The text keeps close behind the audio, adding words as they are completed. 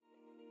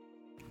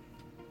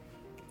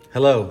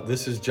Hello,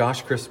 this is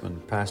Josh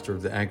Chrisman, pastor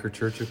of the Anchor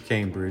Church of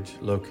Cambridge,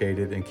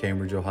 located in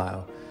Cambridge,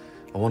 Ohio.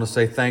 I want to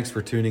say thanks for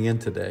tuning in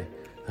today.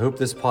 I hope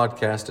this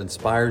podcast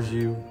inspires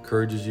you,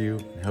 encourages you,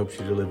 and helps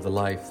you to live the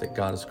life that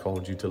God has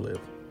called you to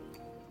live.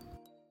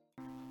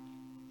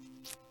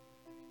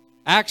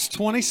 Acts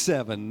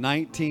 27,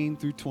 19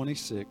 through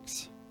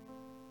 26.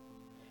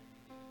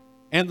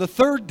 And the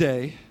third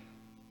day,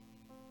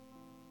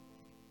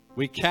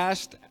 we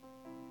cast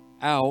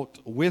out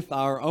with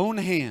our own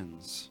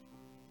hands.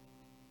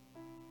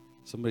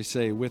 Somebody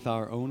say, with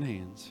our own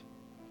hands,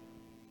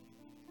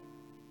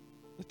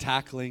 the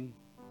tackling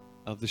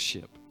of the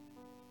ship.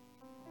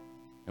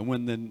 And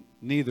when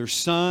neither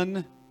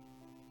sun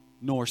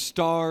nor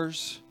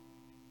stars,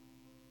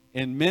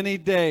 in many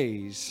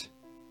days,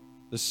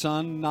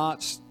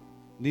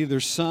 neither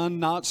sun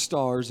not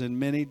stars in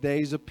many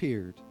days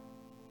appeared,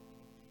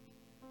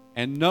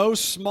 and no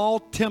small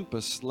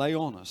tempest lay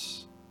on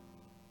us,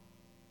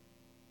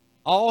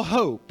 all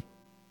hope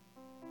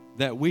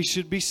that we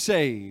should be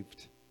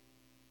saved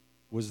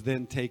was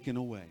then taken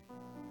away.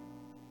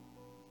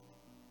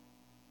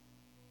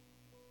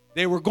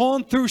 They were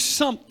going through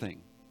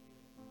something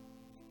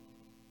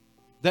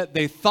that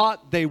they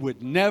thought they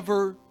would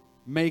never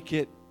make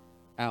it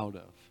out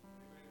of.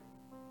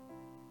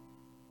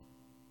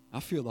 I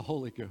feel the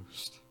Holy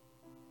Ghost.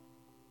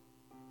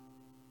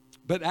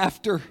 But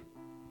after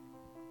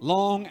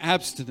long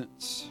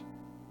abstinence,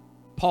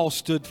 Paul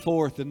stood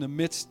forth in the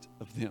midst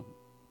of them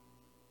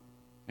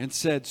and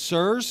said,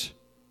 Sirs,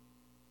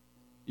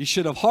 you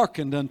should have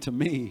hearkened unto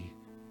me,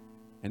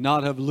 and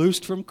not have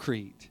loosed from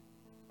Crete,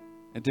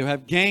 and to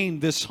have gained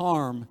this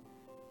harm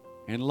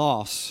and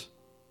loss.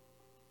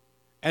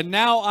 And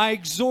now I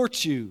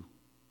exhort you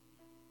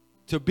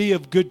to be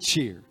of good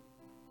cheer,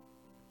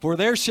 for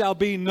there shall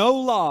be no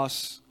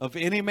loss of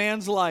any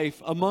man's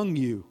life among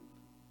you,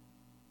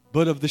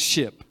 but of the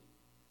ship.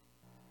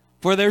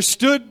 For there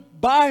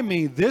stood by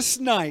me this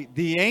night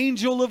the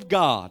angel of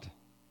God,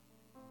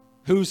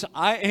 whose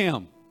I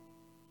am,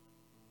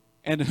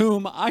 and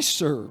whom I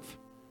serve,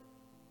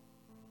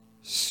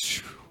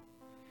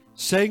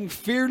 saying,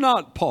 Fear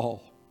not,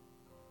 Paul,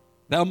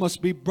 thou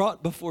must be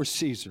brought before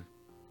Caesar.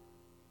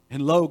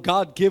 And lo,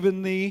 God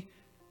given thee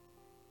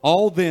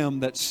all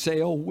them that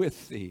sail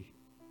with thee.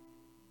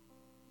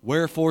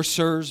 Wherefore,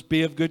 sirs,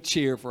 be of good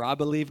cheer, for I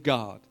believe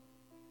God,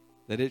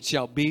 that it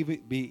shall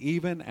be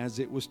even as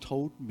it was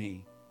told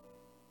me.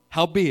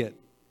 Howbeit,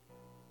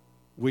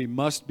 we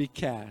must be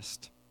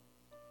cast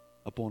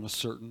upon a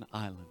certain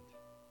island.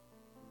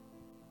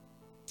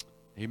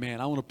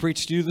 Amen. I want to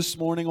preach to you this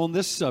morning on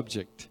this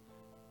subject.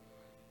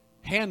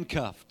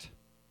 Handcuffed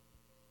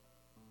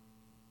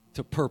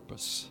to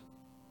purpose.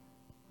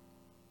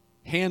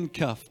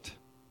 Handcuffed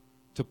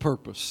to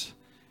purpose.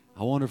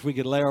 I wonder if we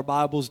could lay our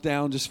Bibles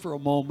down just for a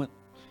moment.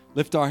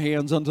 Lift our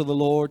hands unto the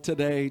Lord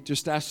today.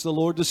 Just ask the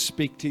Lord to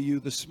speak to you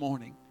this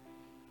morning.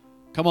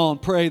 Come on,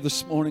 pray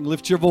this morning.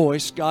 Lift your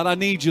voice. God, I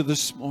need you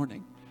this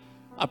morning.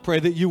 I pray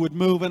that you would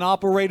move and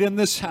operate in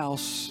this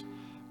house.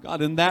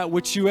 God, in that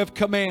which you have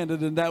commanded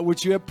and that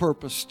which you have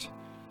purposed.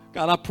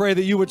 God, I pray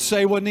that you would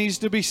say what needs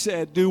to be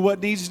said, do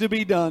what needs to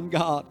be done,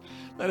 God.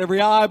 Let every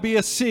eye be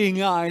a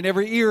seeing eye, and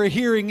every ear a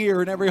hearing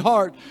ear, and every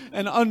heart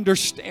an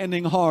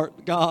understanding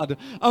heart, God.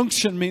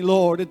 Unction me,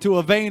 Lord, into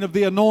a vein of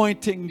the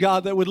anointing,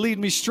 God, that would lead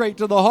me straight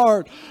to the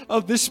heart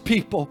of this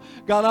people.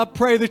 God, I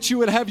pray that you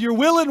would have your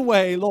will and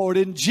way, Lord,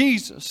 in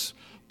Jesus'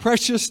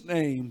 precious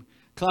name.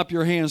 Clap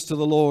your hands to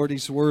the Lord.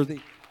 He's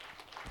worthy.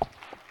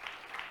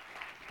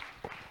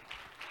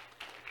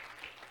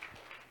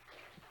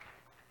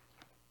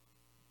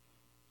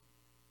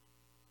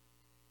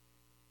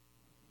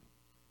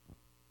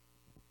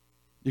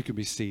 You can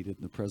be seated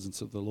in the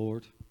presence of the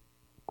Lord.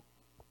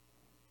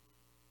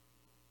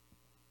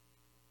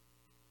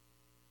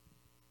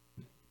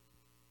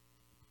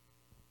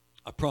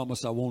 I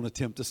promise I won't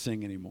attempt to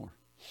sing anymore.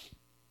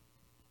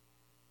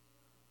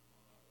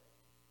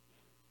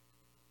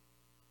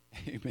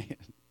 Amen.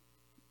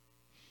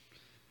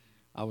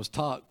 I was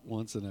taught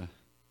once in a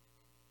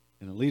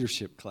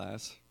leadership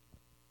class,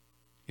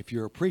 if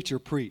you're a preacher,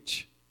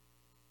 preach.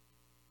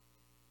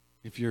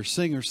 If you're a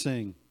singer,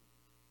 sing.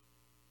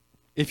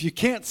 If you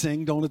can't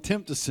sing, don't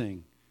attempt to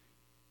sing,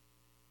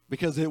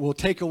 because it will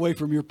take away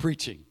from your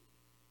preaching.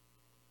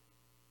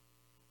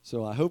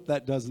 So I hope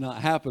that does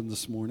not happen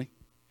this morning.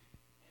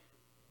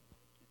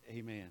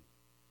 Amen.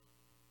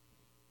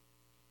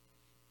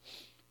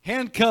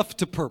 Handcuffed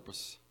to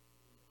purpose.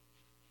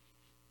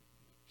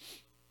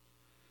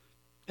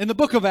 In the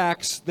book of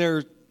Acts,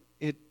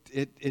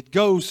 it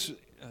goes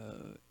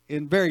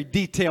in very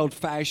detailed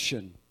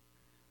fashion.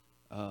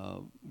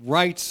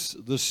 Writes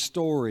the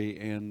story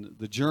and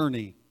the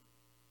journey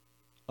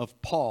of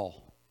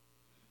Paul.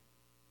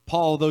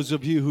 Paul, those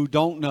of you who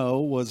don't know,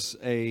 was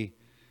a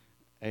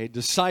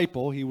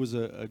disciple. He was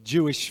a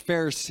Jewish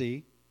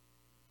Pharisee,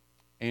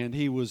 and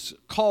he was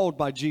called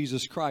by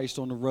Jesus Christ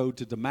on the road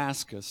to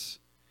Damascus.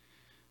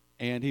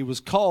 And he was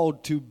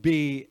called to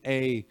be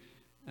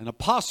an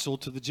apostle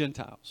to the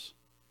Gentiles.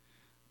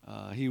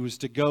 He was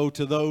to go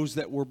to those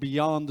that were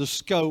beyond the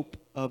scope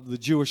of the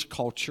Jewish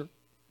culture.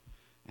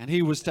 And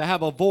he was to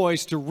have a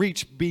voice to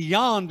reach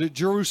beyond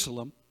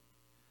Jerusalem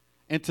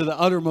into the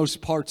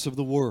uttermost parts of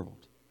the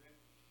world.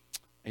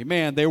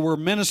 Amen. There were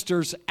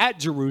ministers at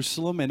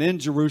Jerusalem and in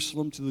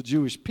Jerusalem to the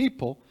Jewish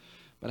people.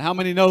 But how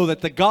many know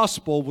that the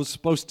gospel was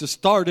supposed to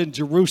start in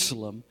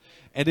Jerusalem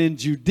and in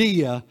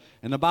Judea?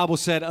 And the Bible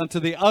said, unto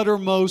the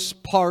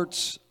uttermost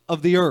parts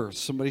of the earth.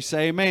 Somebody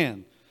say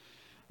amen.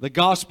 The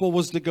gospel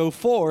was to go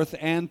forth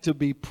and to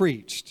be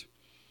preached.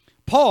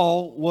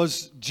 Paul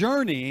was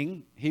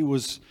journeying. He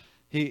was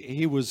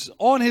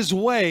on his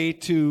way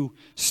to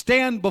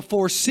stand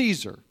before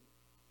Caesar,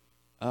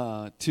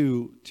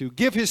 to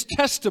give his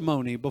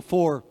testimony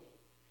before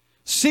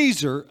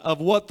Caesar of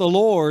what the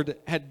Lord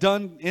had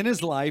done in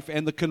his life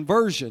and the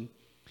conversion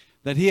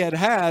that he had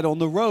had on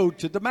the road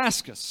to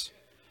Damascus.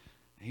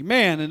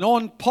 Amen. And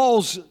on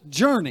Paul's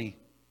journey,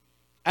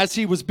 as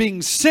he was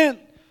being sent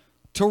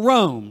to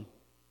Rome,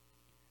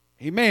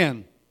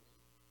 amen,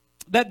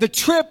 that the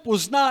trip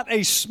was not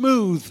a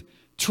smooth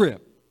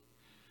trip.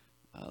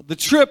 The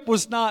trip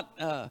was not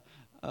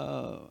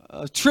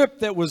a trip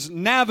that was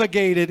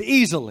navigated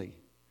easily.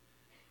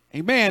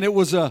 Amen. It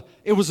was a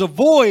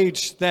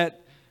voyage that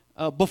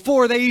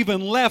before they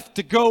even left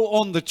to go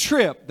on the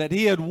trip, that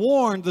he had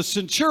warned the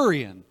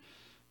centurion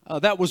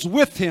that was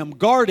with him,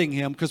 guarding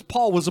him, because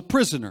Paul was a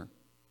prisoner.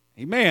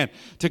 Amen.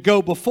 To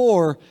go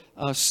before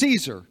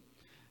Caesar.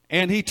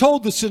 And he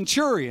told the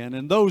centurion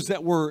and those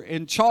that were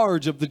in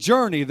charge of the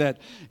journey that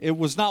it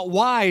was not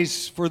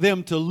wise for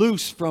them to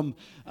loose from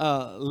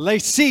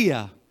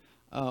Lycia,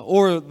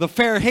 or the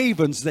Fair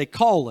Havens, they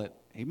call it.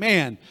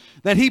 Amen.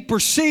 That he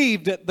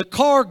perceived that the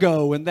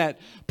cargo and that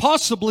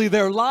possibly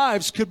their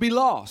lives could be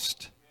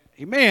lost.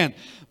 Amen.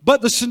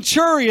 But the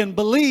centurion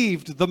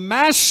believed the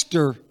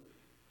master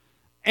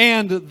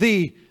and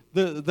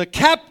the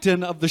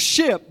captain of the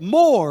ship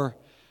more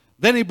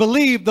than he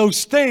believed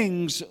those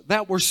things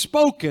that were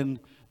spoken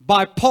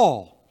by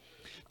Paul.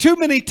 Too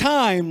many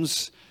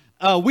times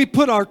we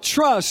put our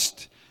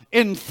trust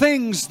in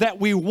things that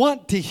we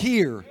want to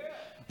hear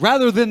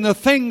rather than the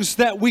things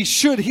that we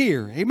should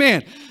hear.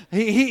 Amen.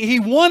 He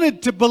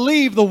wanted to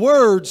believe the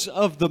words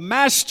of the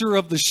master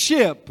of the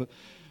ship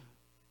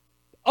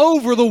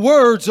over the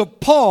words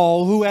of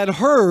Paul, who had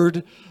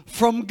heard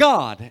from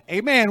God.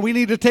 Amen. We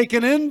need to take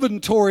an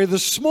inventory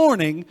this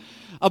morning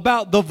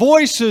about the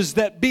voices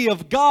that be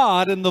of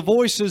God and the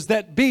voices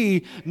that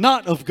be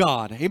not of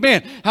God.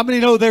 Amen. How many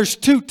know there's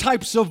two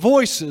types of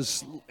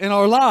voices in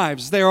our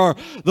lives? There are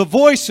the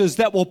voices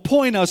that will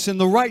point us in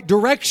the right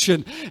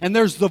direction, and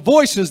there's the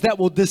voices that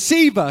will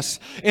deceive us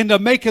into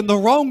making the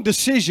wrong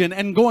decision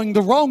and going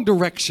the wrong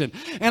direction.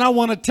 And I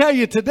want to tell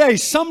you today,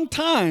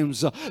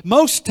 sometimes,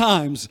 most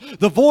times,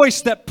 the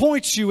voice that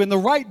points you in the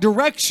right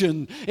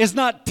direction is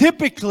not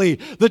typically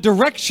the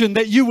direction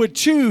that you would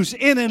choose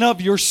in and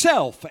of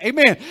yourself.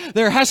 Amen.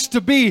 There has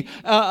to be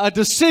a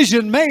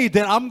decision made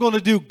that I'm going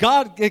to do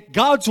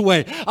God's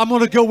way. I'm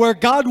going to go where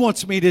God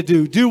wants me to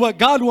do what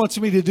God wants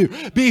me to do,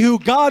 be who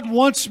God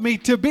wants me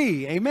to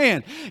be.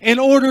 Amen. In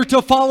order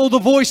to follow the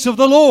voice of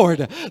the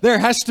Lord, there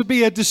has to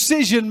be a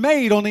decision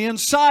made on the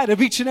inside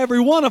of each and every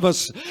one of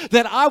us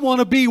that I want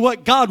to be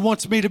what God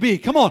wants me to be.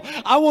 Come on.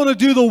 I want to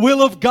do the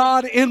will of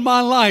God in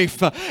my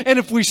life. And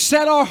if we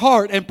set our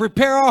heart and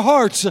prepare our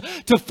hearts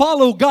to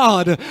follow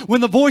God, when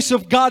the voice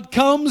of God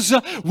comes,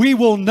 we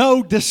will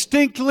know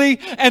distinctly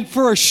and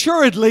for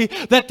assuredly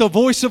that the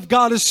voice of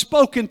God is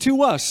spoken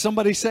to us.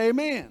 Somebody say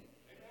amen.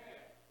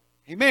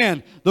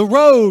 Amen. The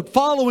road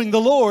following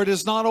the Lord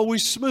is not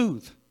always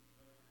smooth.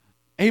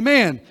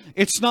 Amen.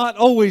 It's not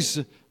always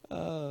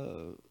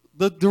the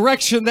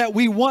direction that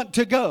we want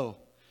to go.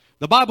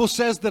 The Bible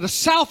says that a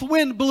south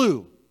wind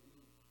blew.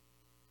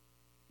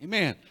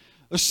 Amen.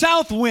 A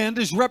south wind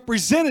is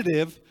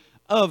representative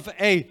of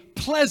a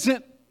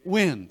pleasant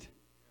wind.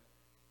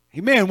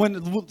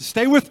 Amen.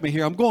 Stay with me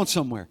here. I'm going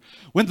somewhere.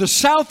 When the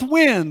south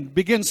wind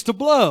begins to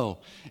blow,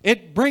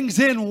 it brings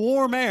in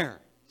warm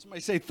air.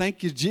 Somebody say,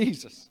 thank you,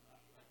 Jesus.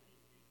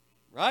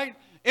 Right?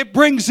 It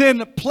brings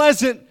in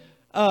pleasant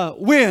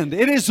wind.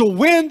 It is a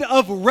wind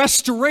of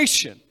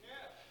restoration.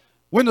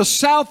 When the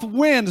south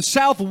wind,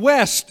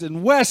 southwest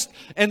and west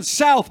and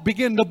south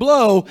begin to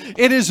blow,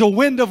 it is a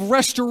wind of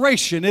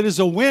restoration. It is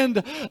a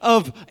wind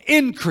of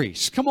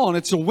increase. Come on,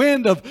 it's a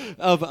wind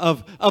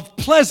of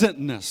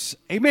pleasantness.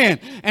 Amen.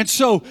 And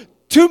so,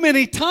 too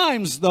many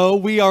times, though,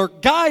 we are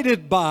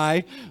guided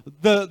by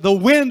the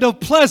wind of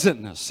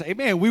pleasantness.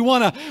 Amen. We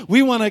want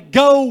to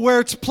go where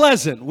it's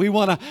pleasant. We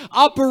want to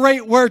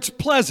operate where it's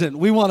pleasant.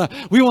 We want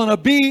to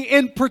be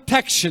in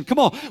protection. Come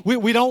on.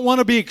 We don't want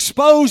to be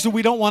exposed.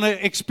 We don't want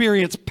to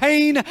experience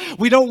pain.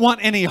 We don't want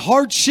any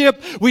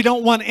hardship. We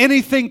don't want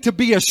anything to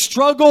be a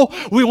struggle.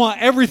 We want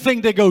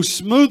everything to go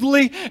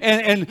smoothly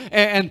and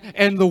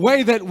the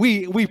way that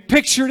we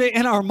pictured it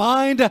in our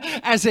mind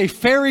as a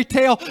fairy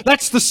tale.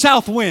 That's the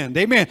south wind.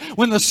 Amen.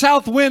 When the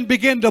south wind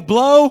began to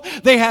blow,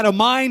 they had a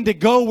mind to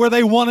go where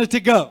they wanted to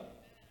go.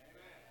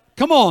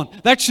 Come on,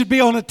 that should be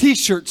on a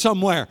t-shirt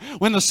somewhere.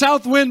 When the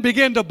south wind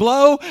began to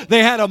blow,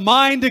 they had a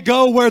mind to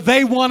go where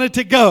they wanted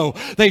to go.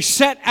 They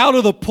set out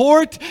of the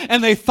port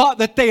and they thought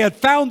that they had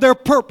found their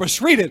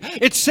purpose. Read it.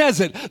 It says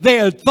it. They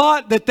had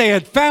thought that they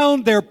had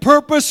found their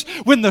purpose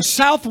when the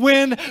south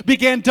wind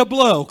began to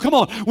blow. Come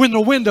on, when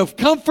the wind of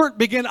comfort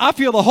began, I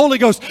feel the Holy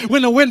Ghost.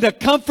 When the wind of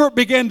comfort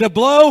began to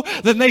blow,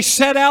 then they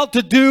set out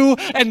to do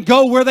and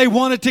go where they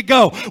wanted to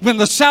go. When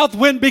the south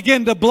wind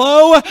began to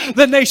blow,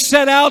 then they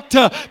set out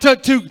to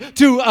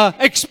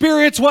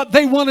experience what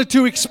they wanted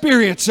to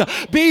experience,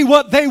 be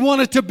what they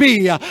wanted to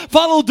be,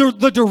 follow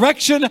the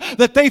direction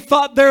that they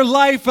thought their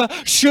life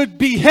should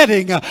be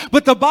heading.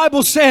 But the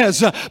Bible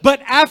says,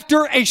 but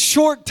after a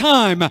short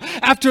time,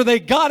 after they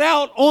got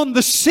out on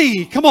the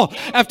sea, come on,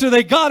 after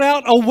they got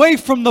out away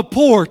from the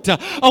port,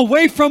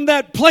 away from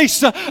that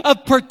place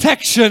of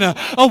protection,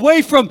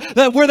 away from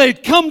that where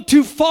they'd come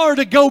too far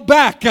to go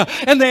back,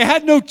 and they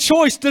had no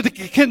choice to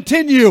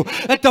continue,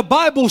 that the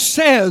Bible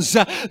says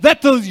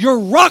that the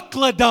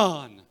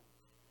Euroclydon.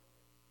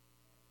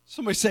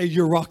 Somebody say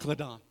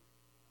Euroclydon.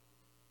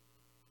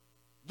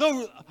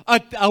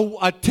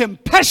 A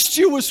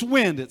tempestuous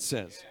wind, it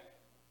says,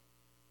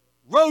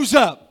 rose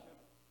up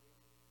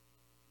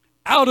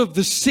out of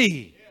the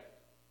sea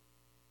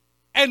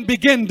and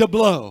began to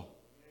blow.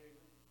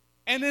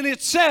 And then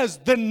it says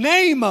the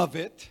name of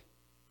it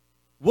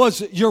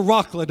was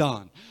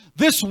Euroclydon.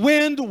 This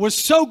wind was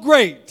so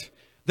great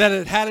that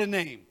it had a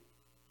name.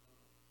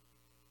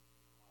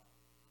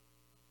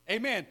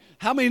 Amen.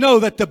 How many know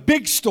that the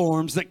big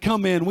storms that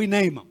come in, we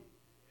name them?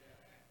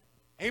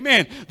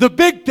 Amen. The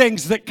big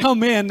things that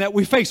come in that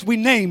we face, we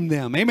name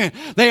them. Amen.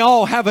 They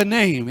all have a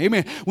name.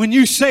 Amen. When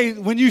you said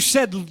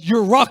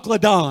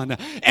Euroclydon,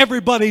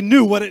 everybody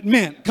knew what it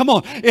meant. Come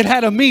on. It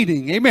had a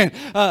meaning. Amen.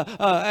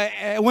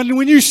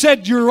 When you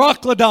said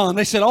Euroclydon,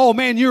 they said, oh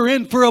man, you're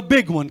in for a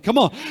big one. Come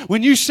on.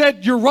 When you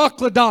said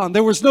Euroclydon,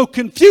 there was no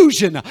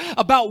confusion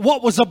about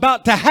what was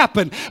about to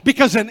happen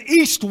because an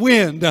east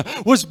wind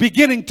was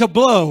beginning to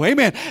blow.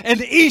 Amen. And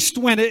the east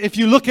wind, if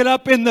you look it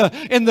up in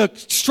the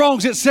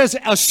Strong's, it says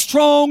a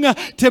strong,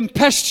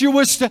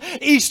 tempestuous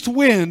east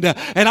wind.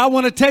 And I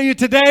want to tell you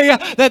today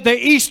that the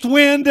east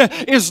wind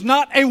is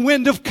not a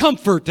wind of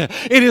comfort.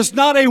 It is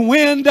not a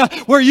wind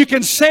where you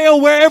can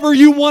sail wherever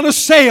you want to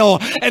sail.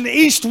 An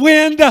east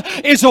wind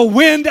is a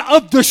wind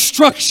of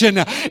destruction.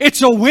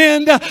 It's a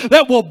wind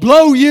that will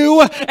blow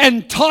you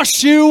and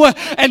toss you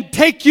and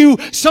take you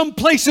some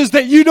places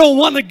that you don't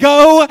want to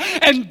go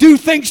and do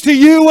things to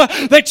you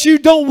that you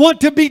don't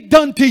want to be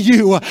done to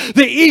you.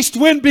 The east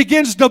wind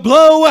begins to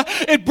blow.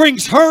 It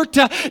brings hurt.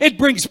 It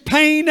brings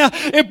pain.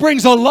 It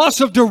brings a loss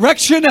of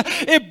direction.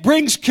 It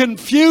brings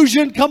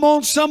confusion. Come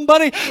on,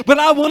 somebody. But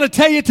I want to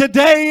tell you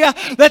today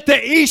that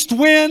the east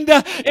wind,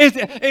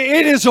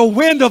 it is a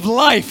wind of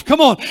life.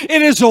 Come on.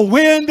 It is a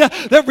wind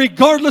that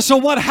regardless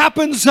of what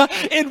happens,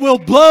 it will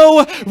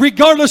blow.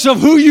 Regardless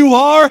of who you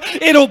are,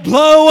 it'll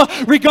blow.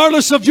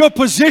 Regardless of your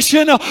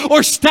position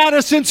or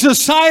status in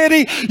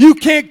society, you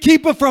can't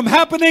keep it from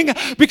happening,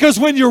 because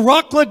when your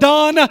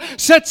Euroclydon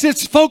sets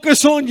its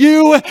focus on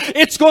you,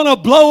 it's going to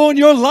blow on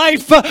your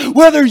life,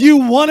 whether you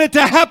want it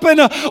to happen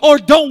or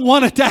don't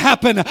want it to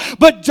happen.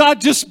 But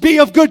just be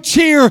of good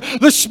cheer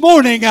this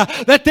morning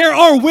that there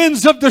are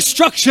winds of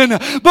destruction,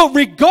 but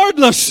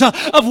regardless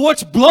of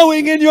what's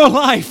blowing in your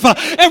life,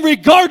 and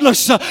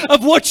regardless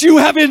of what you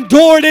have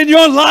endured in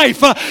your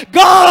life,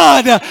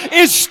 God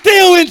is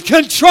still in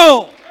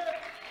control.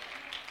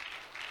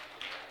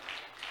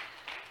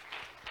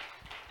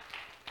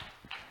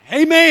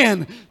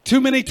 Amen.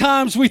 Too many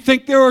times we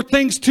think there are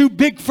things too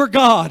big for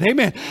God.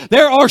 Amen.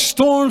 There are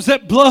storms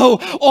that blow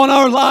on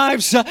our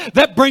lives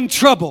that bring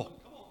trouble.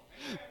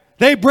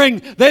 They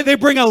bring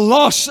a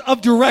loss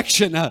of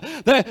direction.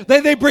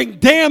 They bring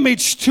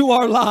damage to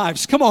our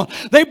lives. Come on.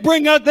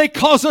 They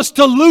cause us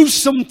to lose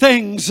some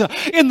things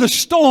in the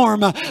storm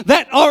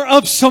that are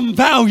of some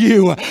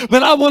value.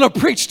 But I want to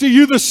preach to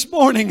you this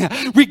morning,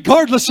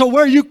 regardless of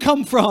where you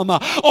come from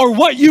or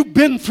what you've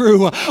been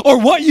through or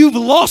what you've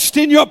lost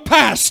in your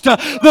past,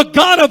 the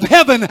God of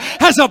heaven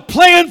has a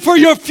plan for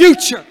your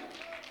future.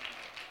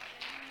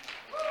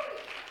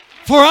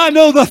 For I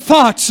know the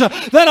thoughts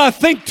that I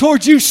think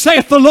towards you,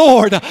 saith the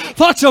Lord,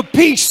 thoughts of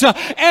peace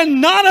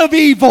and not of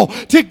evil,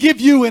 to give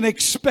you an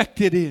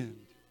expected end.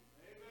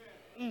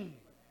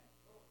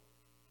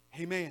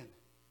 Amen.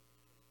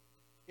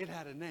 It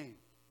had a name.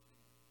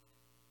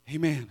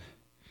 Amen.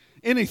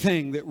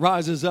 Anything that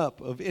rises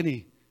up of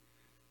any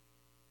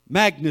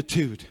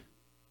magnitude,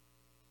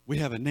 we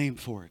have a name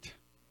for it.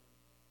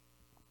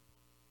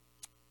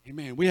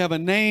 Amen. We have a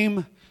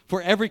name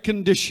for every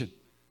condition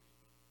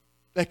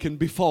that can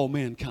befall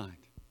mankind.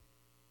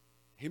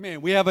 Amen.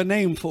 We have a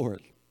name for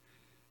it.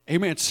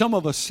 Amen. Some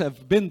of us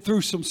have been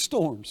through some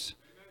storms.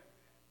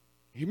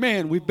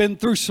 Amen. We've been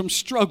through some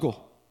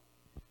struggle.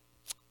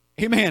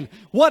 Amen.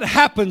 What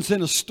happens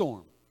in a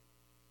storm?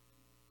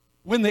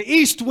 When the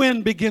east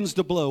wind begins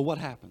to blow, what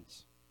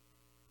happens?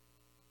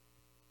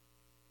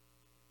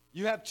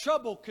 You have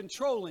trouble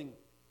controlling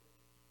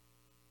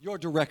your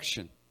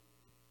direction.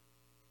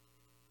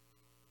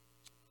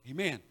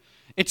 Amen.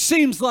 It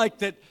seems like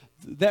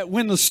that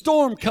when the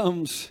storm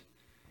comes,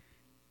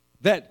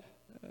 that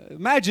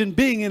imagine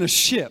being in a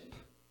ship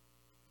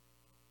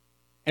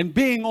and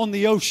being on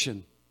the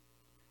ocean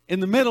in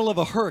the middle of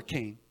a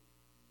hurricane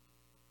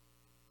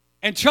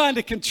and trying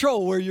to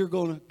control where you're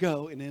going to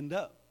go and end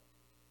up.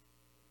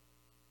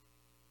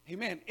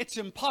 Amen. It's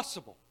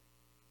impossible.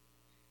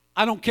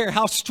 I don't care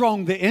how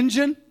strong the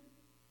engine.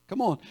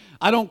 Come on.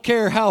 I don't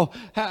care how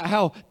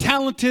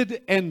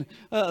talented and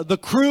the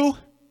crew.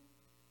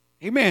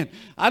 Amen.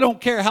 I don't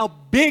care how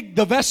big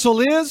the vessel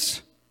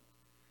is.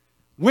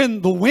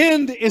 When the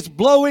wind is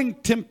blowing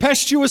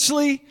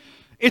tempestuously,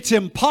 it's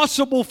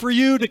impossible for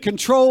you to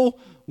control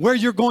where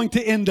you're going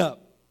to end up.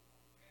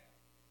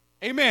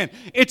 Amen.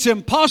 It's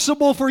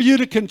impossible for you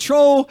to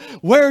control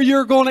where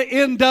you're going to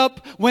end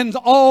up when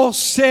all's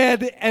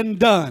said and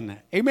done.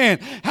 Amen.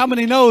 How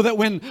many know that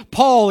when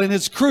Paul and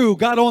his crew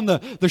got on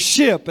the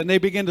ship and they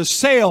began to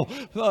sail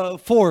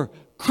for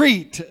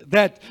Crete,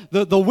 that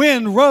the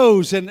wind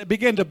rose and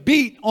began to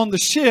beat on the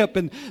ship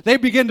and they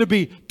began to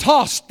be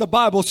tossed, the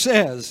Bible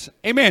says.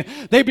 Amen.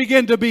 They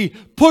began to be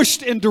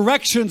pushed in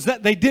directions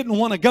that they didn't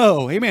want to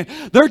go. Amen.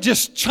 They're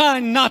just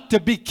trying not to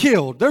be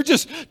killed. They're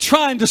just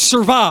trying to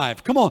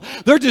survive. Come on.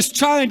 They're just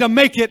trying to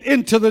make it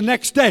into the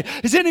next day.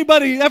 Has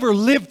anybody ever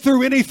lived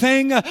through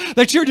anything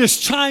that you're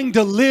just trying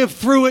to live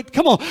through it?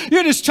 Come on.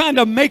 You're just trying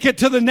to make it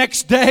to the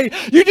next day.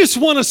 You just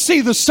want to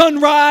see the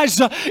sunrise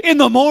in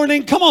the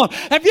morning. Come on.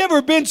 Have you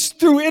ever been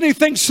through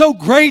anything so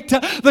great?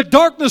 The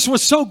darkness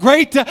was so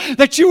great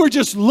that you were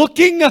just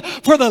looking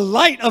for the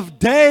light of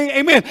day.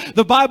 Amen.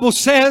 The Bible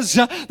says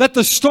that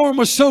the storm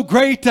was so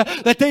great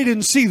that they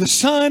didn't see the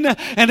sun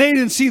and they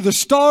didn't see the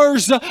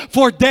stars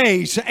for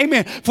days.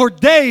 Amen. For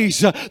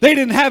days they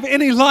didn't have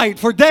any light.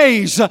 For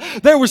days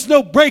there was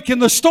no break in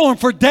the storm.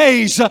 For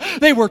days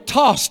they were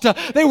tossed.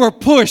 They were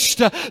pushed.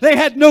 They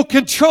had no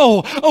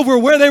control over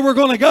where they were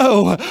going to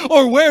go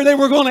or where they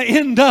were going to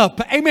end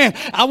up. Amen.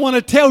 I want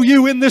to tell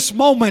you in this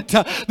moment,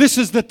 this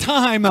is the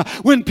time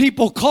when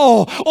people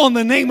call on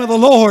the name of the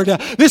Lord.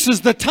 This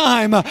is the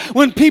time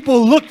when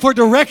people look for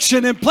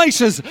direction in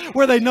places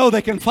where they know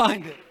they can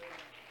find it.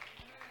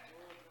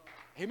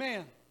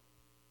 Amen.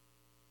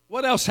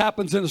 What else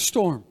happens in a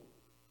storm?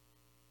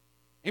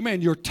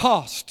 Amen. You're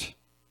tossed.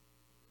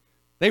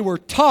 They were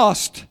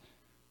tossed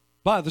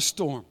by the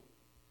storm.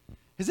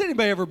 Has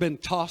anybody ever been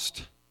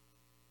tossed?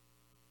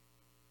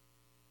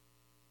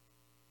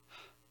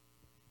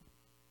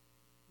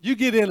 You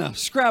get in a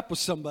scrap with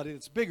somebody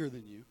that's bigger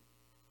than you,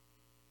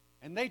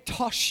 and they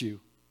toss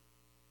you.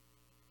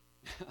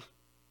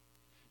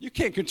 You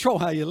can't control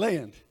how you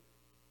land.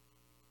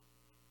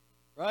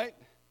 Right?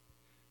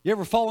 You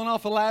ever fallen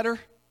off a ladder,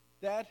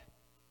 Dad?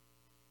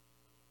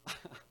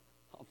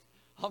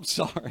 I'm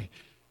sorry.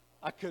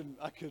 I couldn't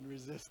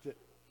resist it.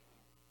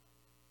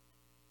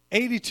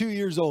 82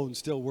 years old and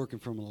still working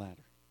from a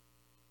ladder.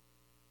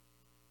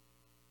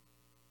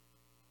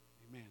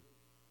 Amen.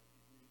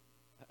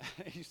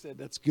 He said,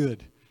 that's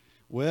good.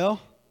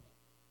 Well,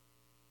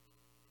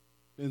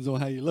 depends on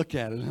how you look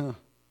at it, huh?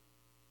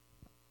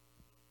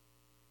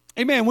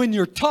 Amen. When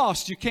you're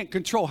tossed, you can't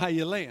control how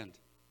you land.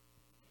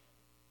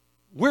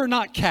 We're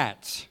not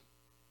cats.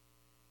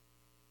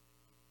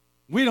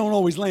 We don't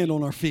always land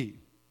on our feet.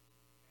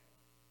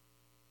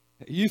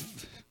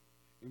 You've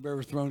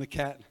ever thrown a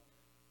cat?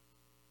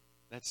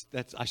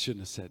 That's I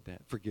shouldn't have said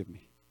that. Forgive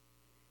me.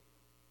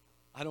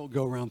 I don't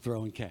go around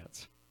throwing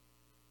cats.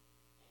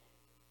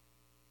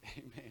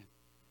 Amen.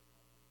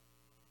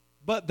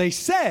 But they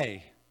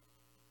say,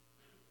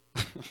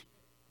 is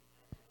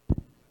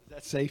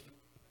that safe?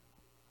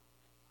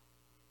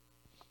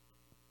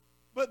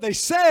 But they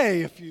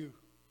say if you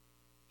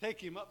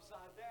take him upside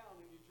down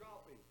and you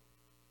drop him,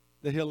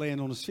 that he'll land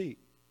on his feet.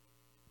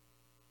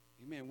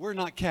 Amen. We're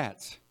not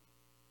cats.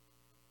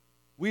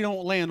 We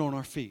don't land on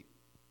our feet.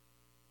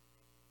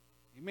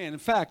 Amen. In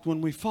fact,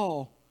 when we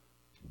fall,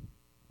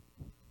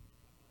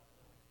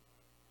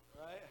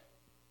 right?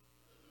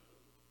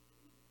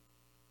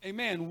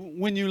 Amen.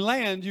 When you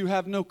land, you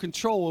have no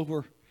control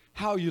over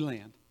how you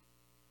land.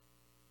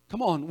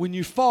 Come on. When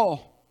you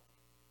fall,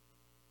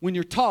 when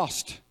you're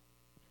tossed,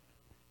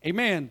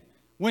 amen.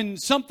 When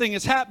something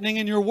is happening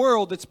in your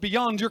world that's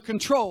beyond your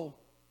control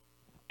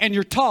and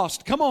you're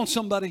tossed. Come on,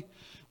 somebody.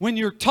 When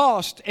you're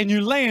tossed and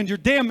you land, you're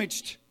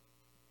damaged.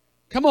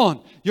 Come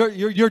on.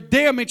 You're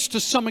damaged to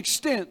some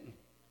extent.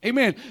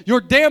 Amen.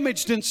 You're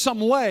damaged in some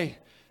way.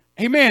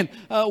 Amen.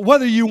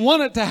 Whether you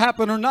want it to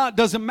happen or not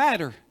doesn't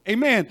matter.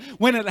 Amen.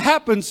 When it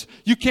happens,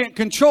 you can't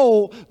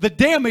control the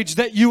damage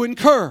that you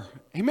incur.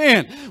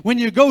 Amen. When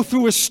you go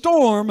through a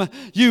storm,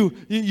 you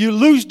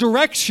lose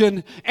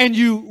direction and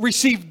you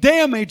receive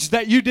damage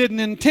that you didn't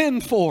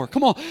intend for.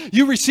 Come on.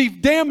 You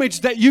receive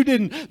damage that you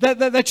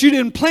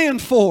didn't plan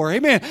for.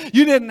 Amen.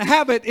 You didn't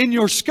have it in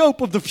your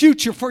scope of the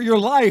future for your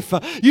life.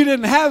 You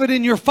didn't have it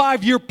in your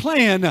 5-year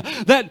plan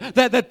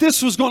that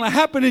this was going to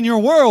happen in your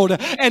world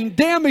and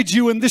damage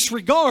you in this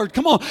regard.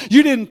 Come on.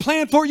 You didn't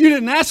plan for it. You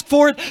didn't ask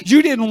for it.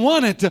 You didn't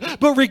want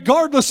it. But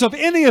regardless of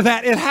any of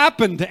that, it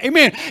happened.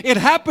 Amen. It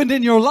happened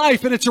in your life.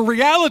 life, and it's a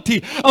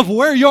reality of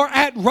where you're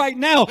at right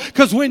now.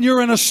 Because when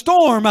you're in a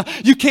storm,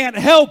 you can't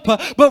help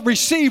but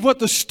receive what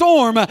the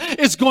storm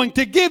is going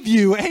to give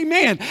you.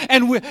 Amen.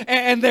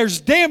 And there's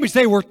damage.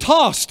 They were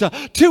tossed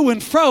to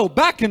and fro,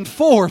 back and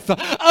forth,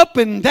 up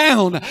and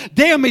down.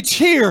 Damage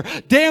here,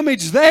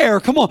 damage there.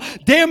 Come on.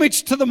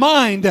 Damage to the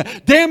mind,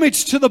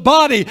 damage to the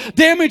body,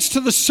 damage to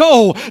the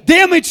soul,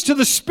 damage to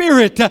the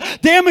spirit,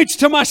 damage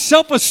to my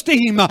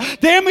self-esteem,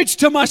 damage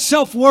to my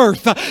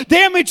self-worth,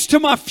 damage to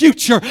my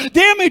future,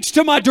 damage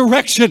to my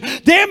direction,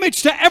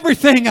 damage to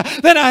everything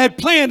that I had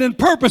planned and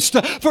purposed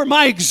for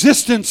my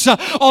existence.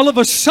 All of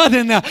a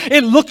sudden,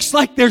 it looks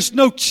like there's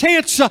no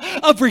chance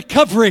of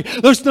recovery.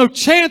 There's no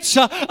chance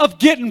of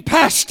getting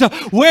past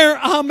where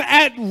I'm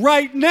at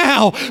right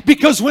now,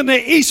 because when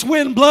the east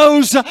wind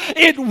blows,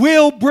 it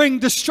will bring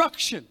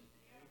destruction.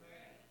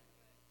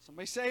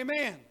 Somebody say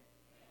amen.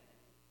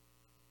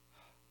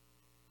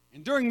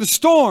 And during the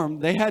storm,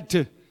 they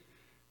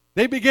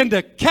began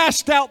to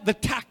cast out the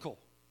tackle.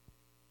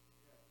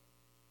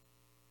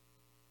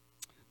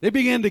 They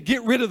began to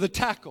get rid of the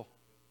tackle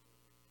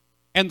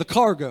and the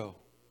cargo.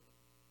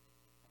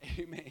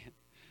 Amen.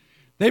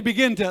 They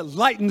began to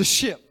lighten the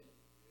ship.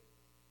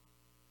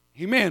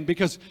 Amen.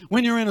 Because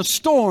when you're in a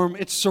storm,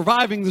 it's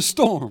surviving the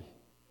storm.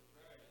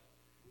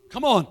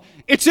 Come on.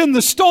 It's in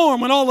the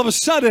storm when all of a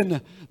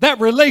sudden that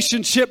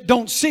relationship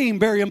don't seem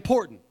very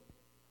important.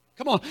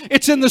 Come on.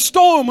 It's in the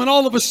storm when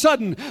all of a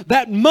sudden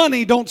that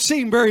money don't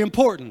seem very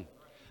important.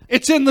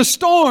 It's in the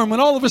storm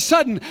when all of a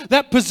sudden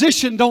that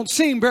position don't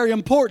seem very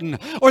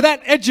important, or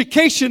that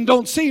education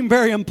don't seem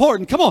very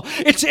important. Come on.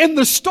 It's in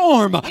the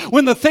storm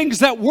when the things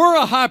that were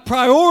a high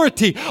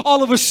priority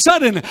all of a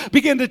sudden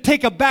begin to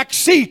take a back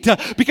seat,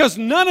 because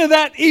none of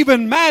that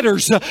even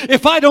matters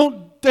if I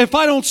don't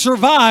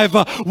survive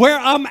where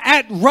I'm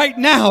at right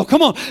now.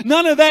 Come on.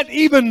 None of that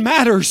even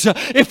matters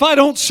if I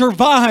don't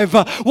survive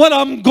what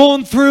I'm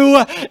going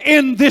through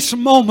in this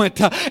moment.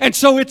 And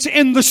so it's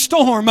in the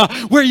storm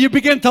where you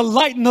begin to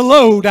lighten the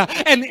load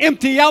and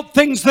empty out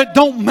things that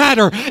don't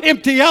matter.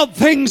 Empty out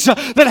things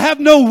that have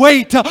no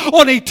weight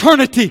on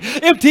eternity.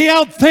 Empty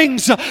out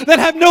things that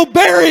have no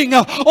bearing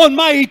on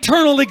my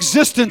eternal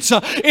existence.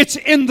 It's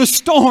in the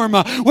storm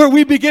where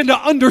we begin to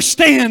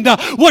understand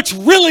what's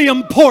really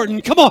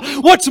important. Come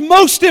on. What's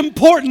most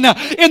important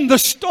in the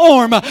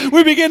storm?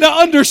 We begin to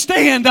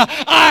understand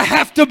I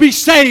have to be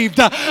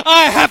saved.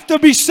 I have to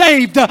be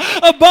saved.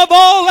 Above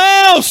all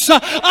else,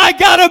 I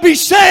gotta be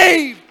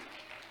saved.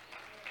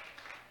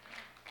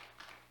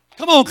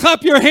 Come on,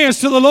 clap your hands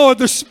to the Lord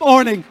this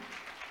morning.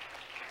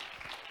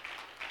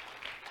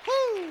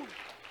 Woo.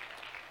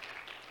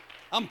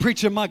 I'm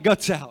preaching my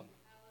guts out.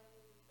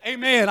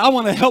 Amen. I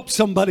want to help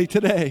somebody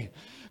today.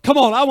 Come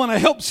on, I want to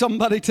help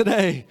somebody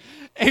today.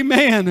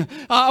 Amen.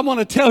 I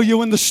want to tell you,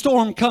 when the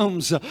storm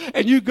comes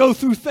and you go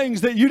through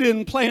things that you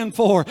didn't plan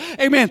for.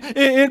 Amen.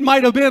 It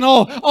might have been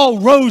all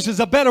roses,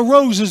 a bed of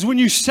roses when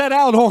you set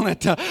out on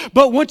it.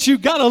 But once you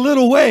got a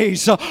little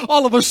ways,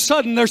 all of a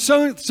sudden there's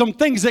some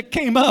things that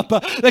came up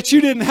that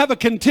you didn't have a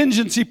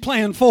contingency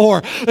plan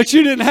for, that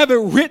you didn't have it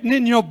written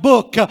in your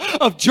book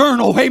of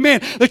journal.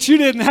 Amen. That you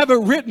didn't have it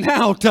written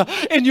out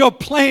in your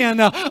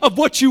plan of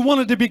what you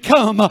wanted to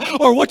become,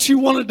 or what you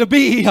wanted to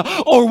be,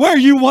 or where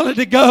you wanted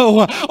to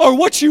go,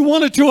 or what you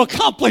wanted to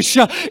accomplish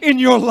in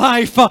your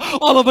life.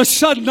 All of a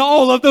sudden,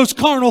 all of those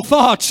carnal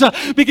thoughts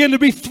begin to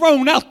be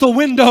thrown out the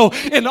window,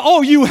 and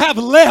all you have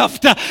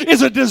left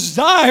is a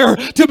desire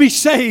to be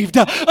saved,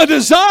 a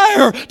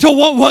desire to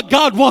want what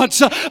God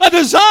wants, a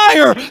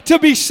desire to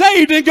be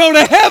saved and go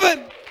to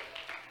heaven.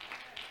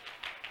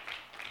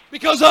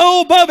 Because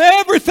above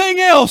everything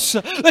else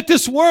that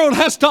this world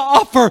has to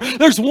offer,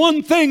 there's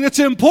one thing that's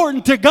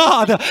important to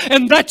God,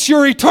 and that's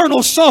your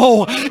eternal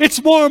soul.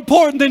 It's more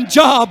important than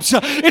jobs.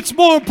 It's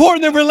more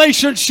important than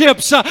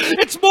relationships.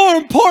 It's more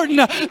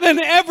important than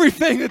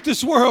everything that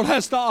this world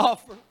has to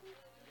offer.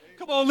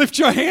 Come on, lift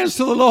your hands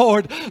to the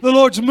Lord. The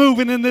Lord's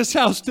moving in this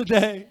house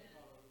today.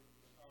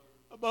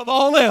 Above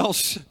all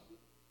else,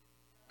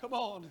 come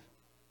on.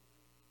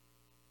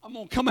 I'm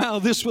going to come out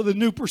of this with a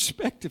new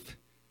perspective.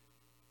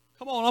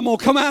 Come on, I'm going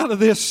to come out of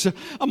this.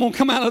 I'm going to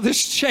come out of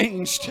this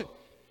changed.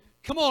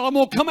 Come on, I'm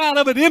going to come out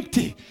of it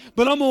empty,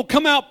 but I'm going to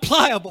come out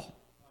pliable.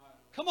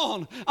 Come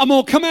on, I'm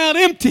going to come out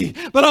empty,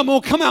 but I'm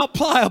going to come out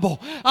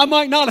pliable. I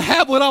might not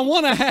have what I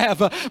want to have,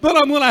 but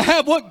I'm going to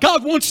have what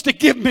God wants to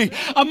give me.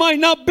 I might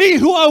not be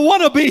who I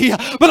want to be,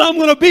 but I'm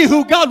going to be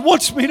who God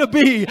wants me to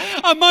be.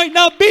 I might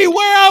not be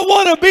where I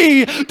want to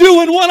be,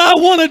 doing what I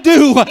want to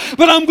do,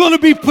 but I'm going to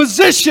be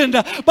positioned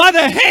by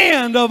the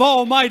hand of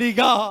Almighty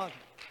God.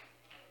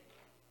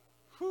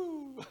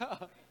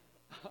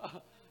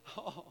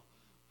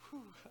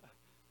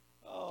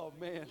 Oh,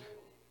 man.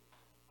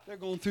 They're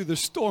going through the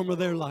storm of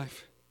their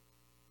life.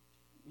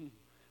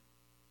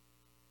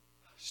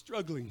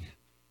 Struggling.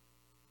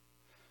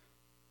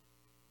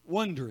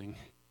 Wondering.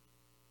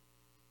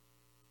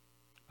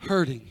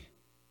 Hurting.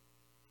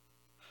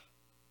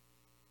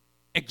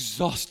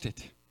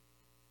 Exhausted.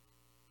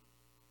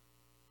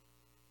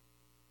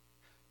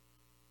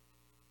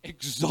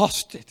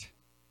 Exhausted.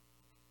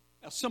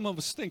 Now, some of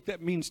us think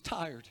that means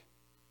tired.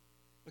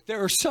 But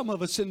there are some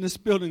of us in this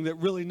building that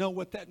really know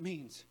what that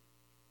means.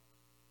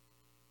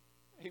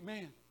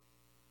 Amen.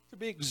 To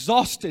be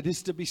exhausted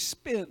is to be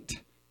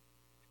spent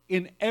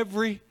in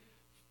every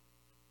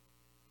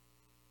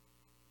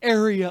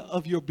area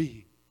of your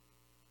being.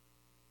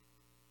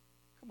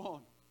 Come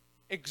on.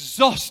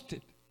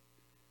 Exhausted.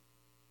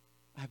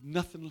 I have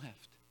nothing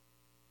left.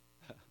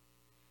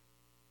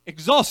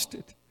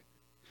 Exhausted.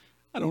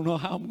 I don't know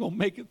how I'm going to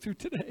make it through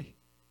today.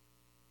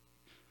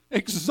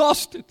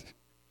 Exhausted.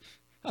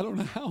 I don't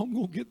know how I'm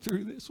going to get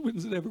through this.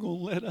 When's it ever going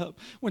to let up?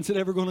 When's it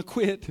ever going to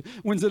quit?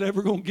 When's it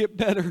ever going to get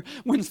better?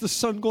 When's the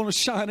sun going to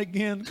shine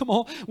again? Come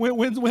on.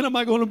 When am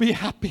I going to be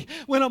happy?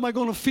 When am I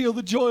going to feel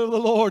the joy of the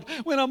Lord?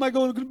 When am I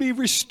going to be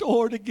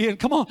restored again?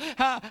 Come on.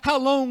 How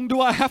long do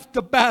I have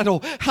to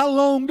battle? How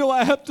long do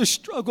I have to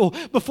struggle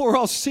before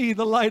I'll see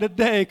the light of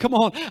day? Come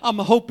on. I'm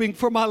hoping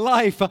for my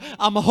life.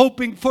 I'm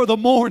hoping for the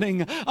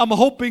morning. I'm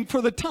hoping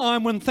for the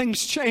time when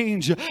things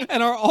change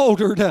and are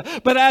altered.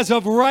 But as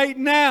of right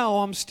now,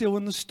 I'm still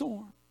in the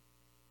storm.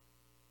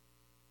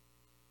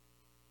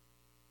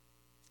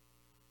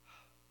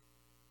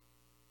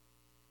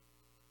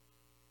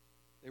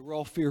 They were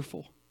all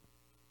fearful.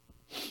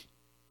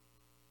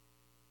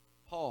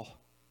 Paul,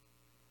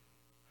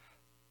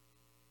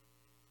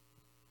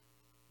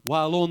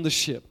 while on the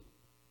ship,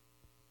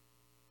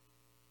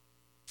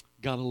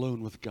 got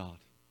alone with God.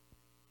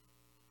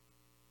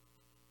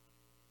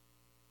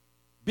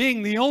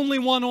 Being the only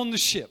one on the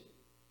ship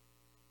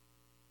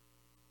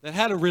that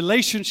had a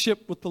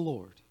relationship with the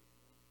Lord.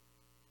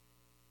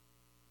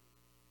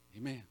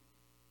 Amen.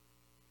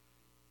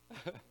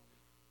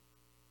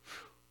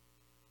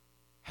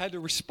 Had the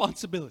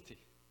responsibility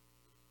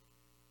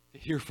to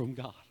hear from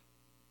God.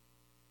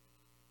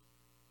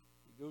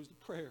 He goes to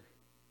prayer.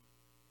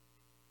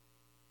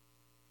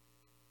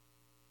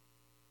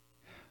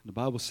 The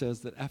Bible says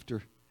that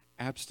after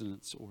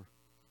abstinence or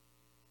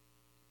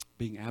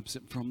being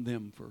absent from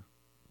them for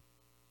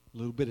a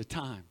little bit of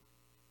time,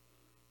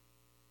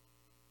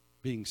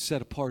 being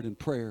set apart in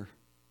prayer,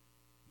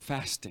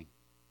 fasting,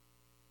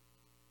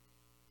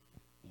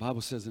 the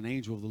Bible says an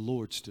angel of the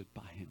Lord stood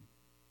by him.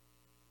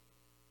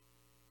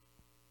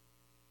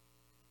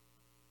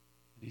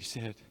 And he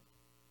said,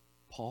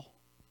 Paul,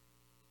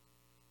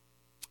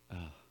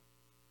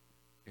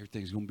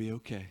 everything's going to be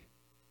okay.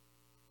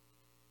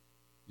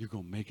 You're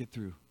going to make it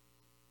through.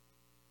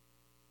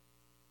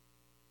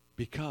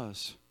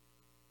 Because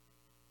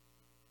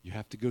you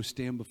have to go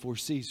stand before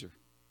Caesar.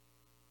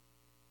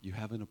 You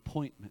have an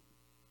appointment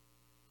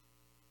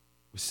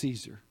with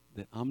Caesar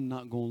that I'm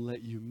not going to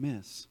let you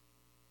miss.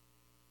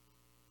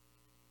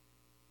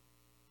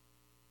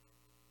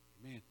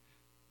 Man,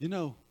 you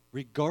know,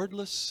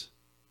 regardless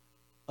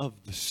of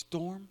the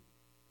storm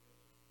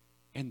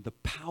and the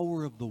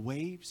power of the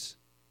waves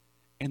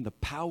and the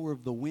power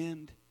of the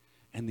wind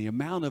and the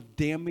amount of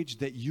damage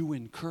that you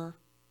incur,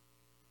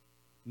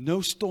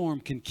 no storm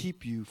can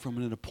keep you from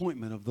an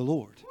appointment of the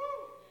Lord.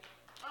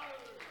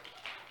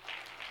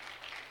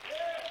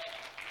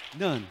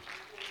 None.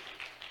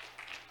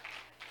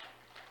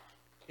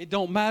 It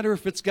don't matter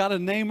if it's got a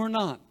name or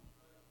not.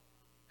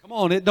 Come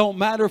on, it don't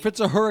matter if it's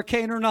a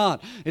hurricane or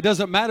not. It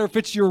doesn't matter if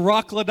it's your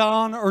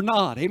Rockladon or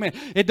not. Amen.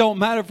 It don't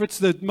matter if it's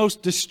the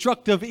most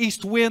destructive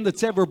east wind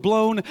that's ever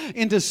blown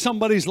into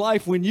somebody's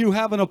life. When you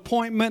have an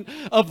appointment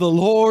of the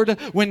Lord,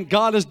 when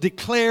God has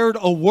declared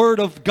a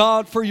word of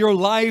God for your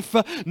life,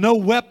 no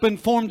weapon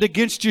formed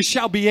against you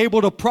shall be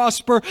able to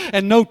prosper,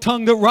 and no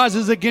tongue that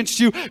rises against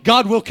you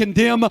God will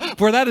condemn,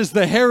 for that is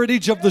the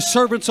heritage of the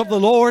servants of the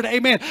Lord.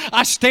 Amen.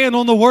 I stand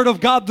on the word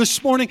of God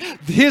this morning.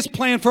 His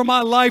plan for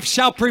my life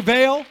shall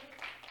prevail.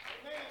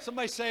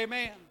 Somebody say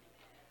amen.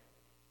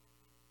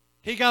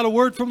 He got a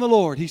word from the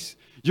Lord.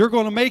 You're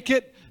going to make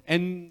it,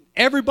 and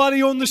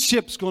everybody on the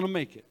ship's going to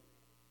make it.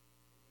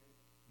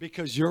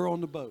 Because you're on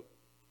the boat.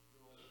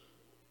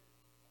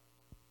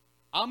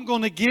 I'm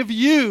going to give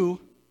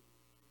you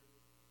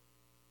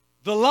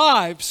the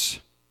lives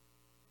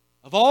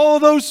of all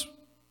those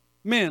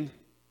men.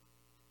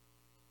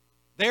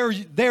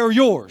 They're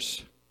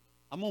yours.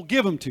 I'm going to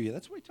give them to you.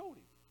 That's what he told him.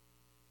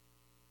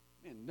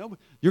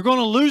 You're going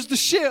to lose the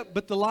ship,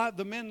 but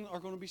the men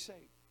are going to be saved.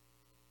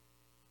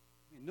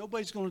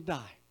 Nobody's going to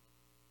die.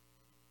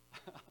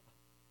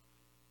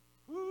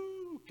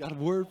 Woo, got a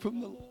word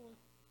from the Lord.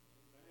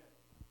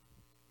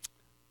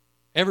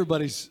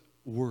 Everybody's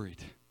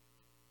worried,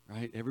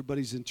 right?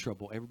 Everybody's in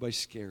trouble. Everybody's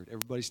scared.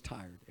 Everybody's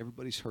tired.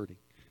 Everybody's hurting.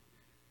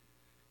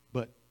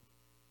 But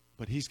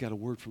he's got a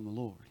word from the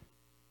Lord.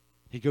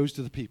 He goes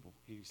to the people.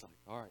 He's like,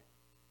 all right.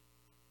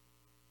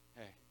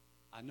 Hey,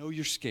 I know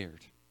you're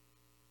scared.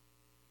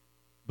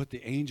 But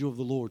the angel of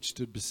the Lord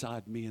stood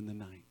beside me in the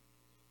night.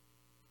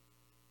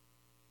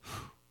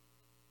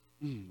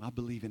 I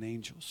believe in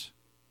angels.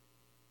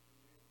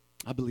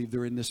 I believe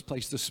they're in this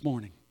place this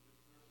morning.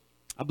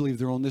 I believe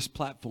they're on this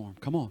platform.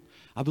 Come on.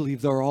 I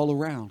believe they're all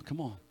around.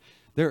 Come on.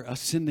 They're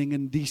ascending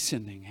and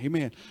descending.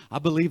 Amen. I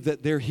believe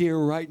that they're here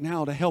right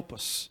now to help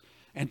us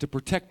and to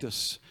protect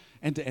us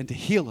and to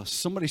heal us.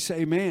 Somebody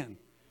say amen.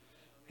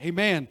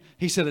 Amen.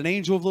 He said, an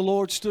angel of the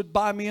Lord stood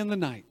by me in the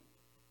night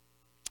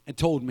and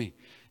told me,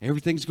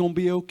 everything's going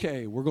to be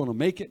okay. We're going to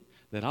make it.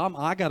 That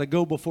I got to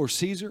go before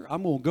Caesar.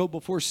 I'm going to go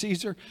before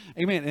Caesar.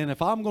 Amen. And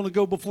if I'm going to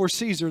go before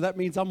Caesar, that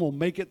means I'm going to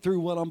make it through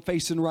what I'm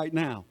facing right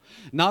now.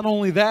 Not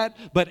only that,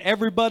 but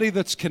everybody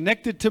that's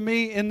connected to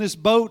me in this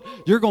boat,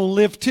 you're going to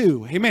live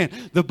too. Amen.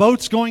 The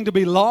boat's going to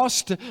be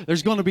lost.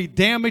 There's going to be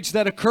damage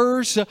that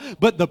occurs,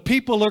 but the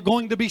people are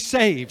going to be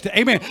saved.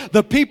 Amen.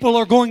 The people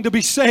are going to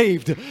be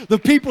saved. The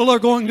people are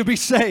going to be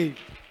saved.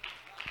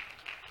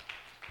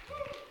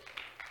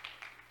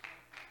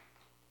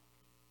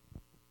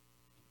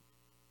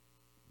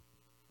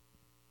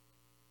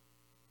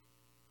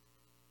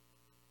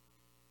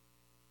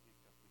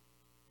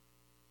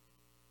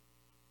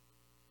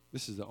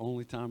 This is the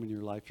only time in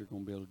your life you're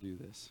going to be able to do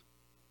this.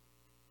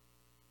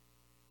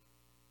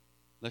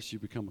 Unless you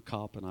become a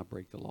cop and I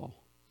break the law.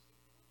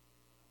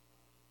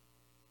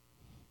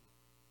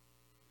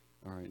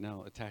 All right,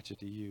 now attach it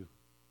to you.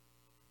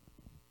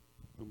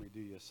 Want me to do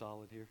you a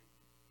solid here?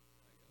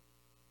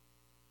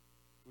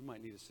 We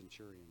might need a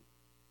centurion.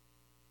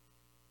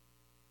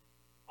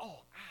 Oh,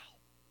 ow.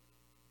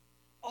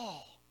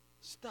 Oh,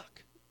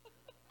 stuck.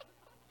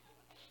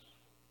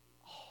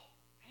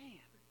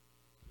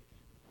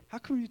 How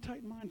come you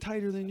tighten mine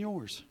tighter than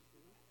yours?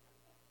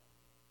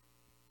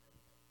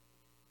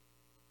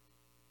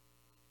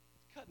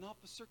 Cutting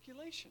off the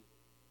circulation.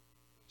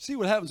 See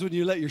what happens when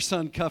you let your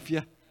son cuff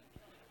you?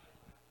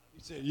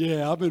 He said,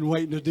 yeah, I've been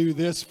waiting to do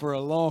this for a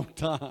long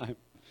time.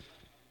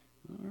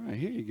 All right,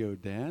 here you go,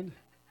 Dad.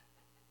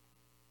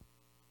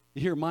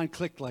 You hear mine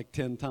clicked like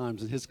 10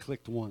 times and his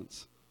clicked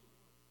once.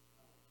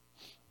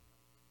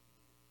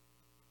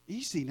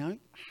 Easy now.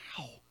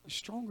 Ow, you're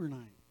stronger than I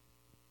am.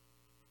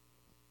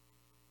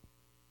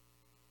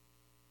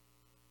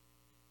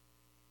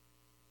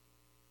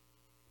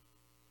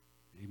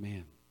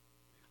 Amen.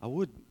 I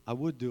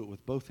would do it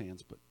with both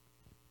hands, but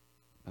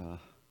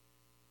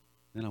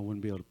then I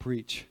wouldn't be able to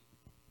preach.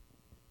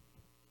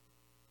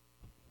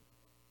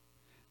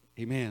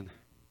 Amen.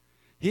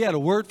 He had a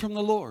word from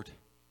the Lord.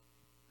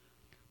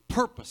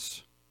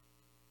 Purpose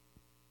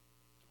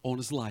on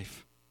his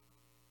life.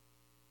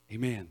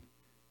 Amen.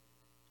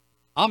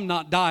 I'm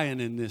not dying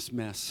in this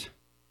mess.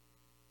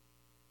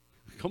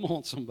 Come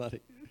on,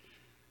 somebody.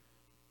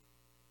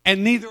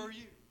 And neither are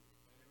you.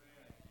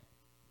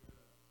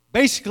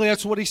 Basically,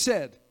 that's what he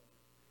said.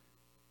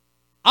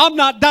 I'm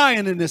not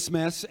dying in this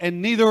mess, and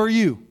neither are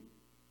you.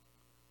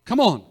 Come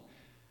on.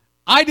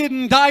 I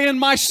didn't die in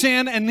my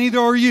sin, and neither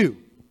are you.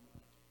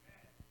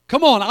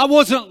 Come on.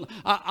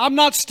 I'm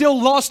not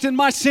still lost in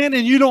my sin,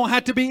 and you don't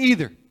have to be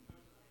either.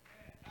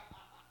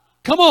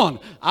 Come on.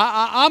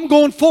 I'm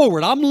going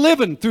forward. I'm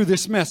living through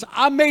this mess.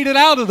 I made it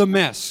out of the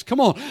mess. Come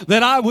on.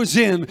 That I was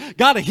in.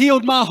 God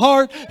healed my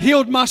heart,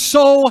 healed my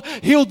soul,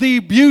 healed the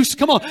abuse.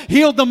 Come on.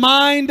 Healed the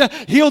mind,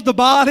 healed the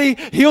body,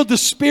 healed the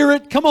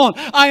spirit. Come on.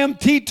 I am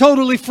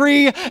teetotally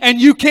free,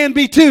 and you can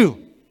be too.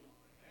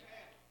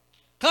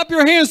 Clap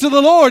your hands to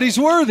the Lord. He's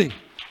worthy.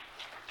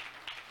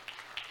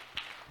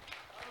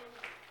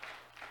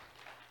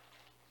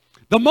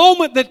 The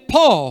moment that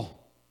Paul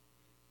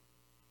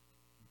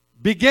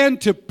began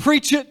to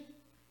preach it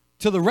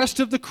to the rest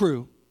of the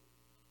crew,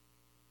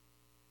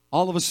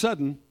 all of a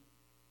sudden,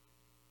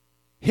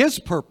 his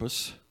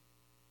purpose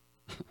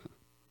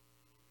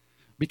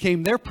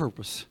became their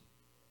purpose.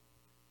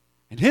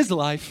 And his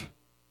life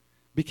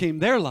became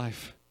their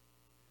life.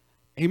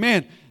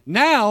 Amen.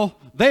 Now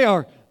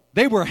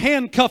they were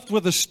handcuffed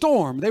with a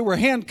storm. They were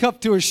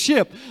handcuffed to a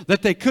ship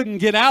that they couldn't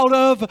get out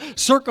of,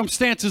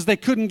 circumstances they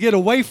couldn't get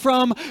away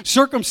from,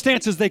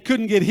 circumstances they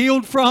couldn't get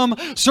healed from,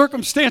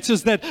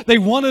 circumstances that they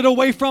wanted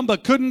away from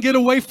but couldn't get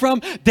away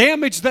from,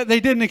 damage that they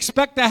didn't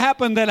expect to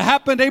happen that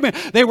happened. Amen.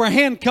 They were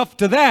handcuffed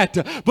to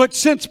that. But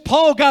since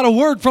Paul got a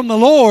word from the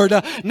Lord,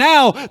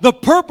 now the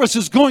purpose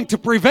is going to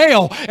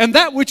prevail. And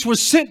that which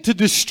was sent to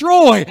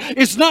destroy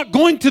is not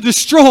going to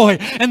destroy.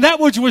 And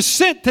that which was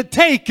sent to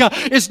take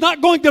is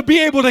not going to be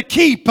able to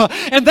keep,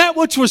 and that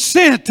which was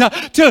sent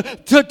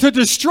to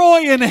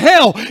destroy in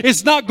hell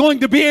is not going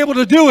to be able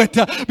to do it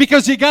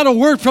because he got a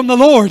word from the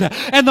Lord.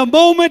 And the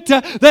moment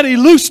that he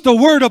loosed the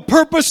word of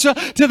purpose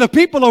to the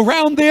people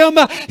around them,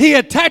 he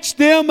attached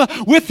them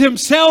with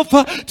himself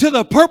to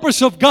the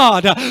purpose of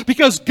God,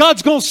 because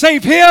God's going to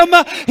save him,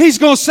 he's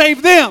going to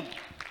save them.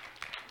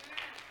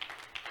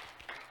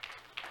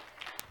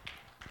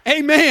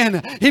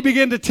 Amen. He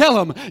began to tell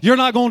them, you're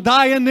not going to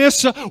die in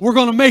this. We're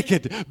going to make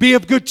it. Be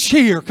of good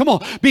cheer. Come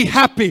on. Be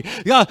happy.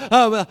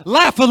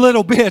 Laugh a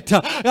little bit.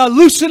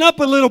 Loosen up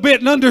a little bit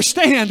and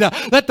understand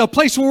that the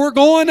place where we're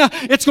going,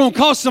 it's going to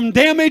cause some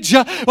damage.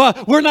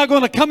 We're not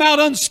going to come out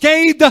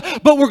unscathed,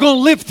 but we're going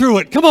to live through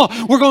it. Come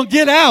on. We're going to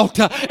get out.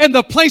 And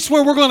the place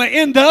where we're going to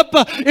end up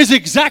is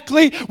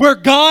exactly where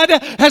God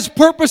has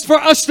purposed for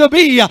us to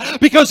be.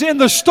 Because in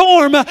the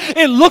storm,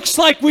 it looks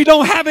like we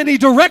don't have any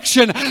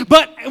direction.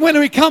 But when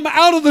we come come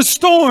out of the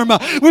storm,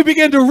 we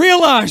begin to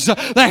realize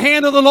the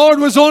hand of the Lord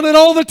was on it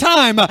all the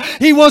time.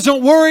 He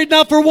wasn't worried,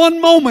 not for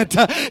one moment.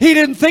 He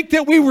didn't think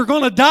that we were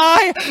going to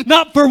die,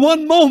 not for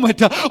one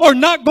moment, or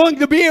not going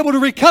to be able to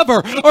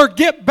recover or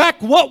get back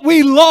what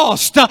we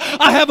lost.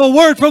 I have a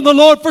word from the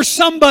Lord for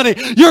somebody.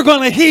 You're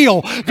going to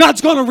heal.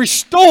 God's going to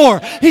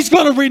restore. He's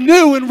going to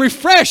renew and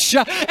refresh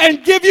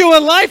and give you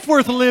a life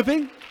worth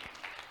living.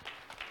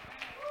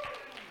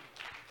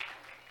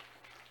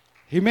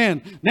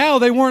 Amen. Now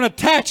they weren't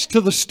attached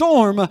to the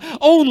storm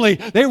only.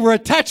 They were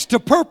attached to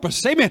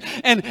purpose. Amen.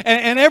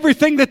 And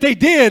everything that they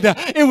did,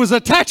 it was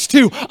attached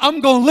to, I'm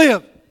going to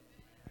live.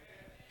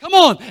 Come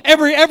on.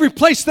 Every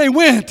place they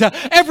went,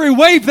 every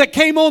wave that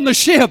came on the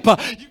ship,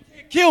 you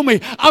can't kill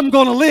me. I'm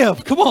going to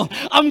live. Come on.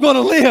 I'm going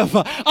to live.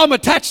 I'm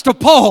attached to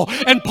Paul,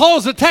 and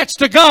Paul's attached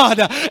to God,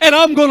 and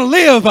I'm going to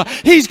live.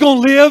 He's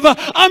going to live.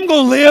 I'm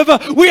going to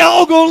live. We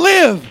all going to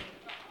live.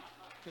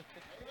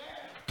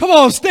 Come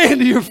on,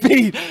 stand to your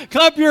feet.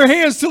 Clap your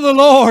hands to the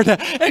Lord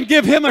and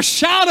give Him a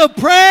shout of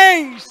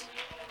praise.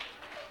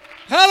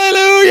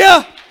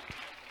 Hallelujah.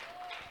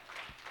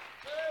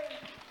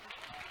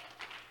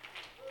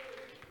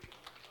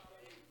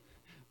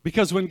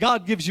 Because when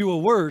God gives you a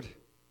word,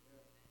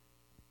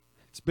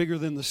 it's bigger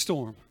than the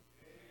storm.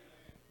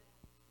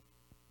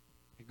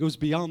 It goes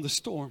beyond the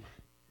storm.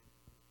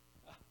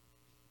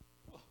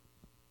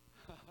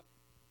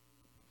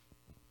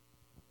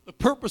 The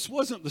purpose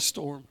wasn't the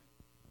storm,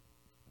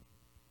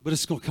 but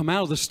it's going to come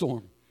out of the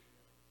storm.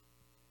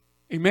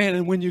 Amen.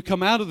 And when you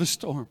come out of the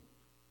storm,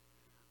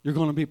 you're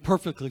going to be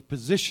perfectly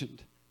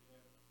positioned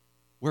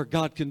where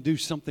God can do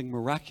something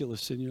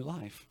miraculous in your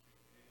life.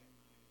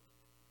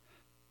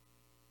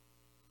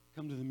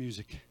 Come to the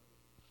music.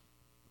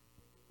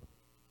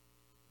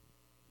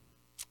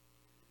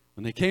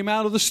 When they came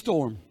out of the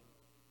storm,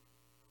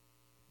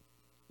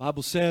 the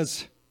Bible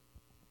says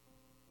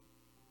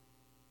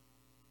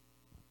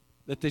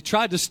that they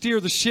tried to steer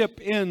the ship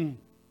in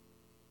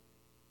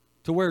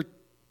to where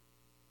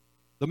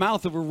the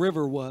mouth of a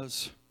river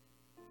was.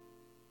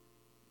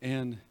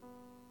 And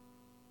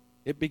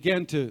it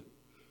began to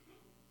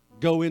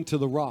go into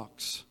the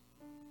rocks.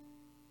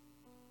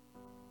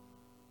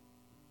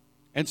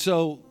 And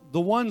so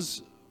the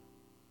ones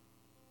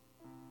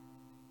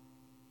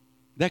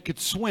that could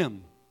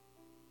swim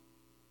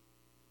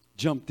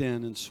jumped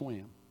in and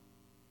swam.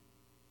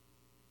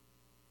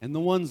 And the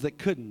ones that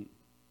couldn't,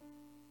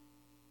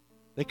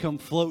 they come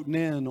floating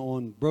in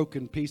on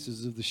broken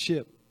pieces of the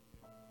ship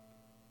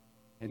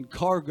and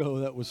cargo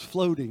that was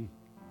floating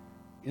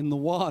in the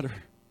water.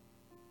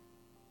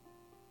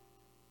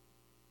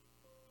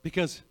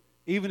 Because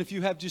even if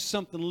you have just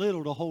something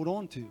little to hold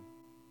on to,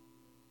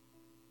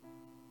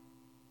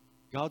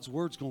 God's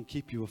word's going to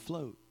keep you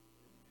afloat.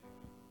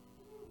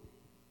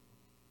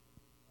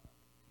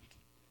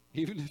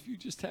 Even if you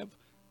just have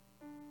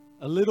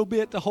a little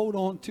bit to hold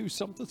on to,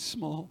 something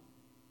small.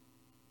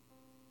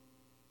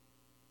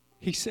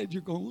 He said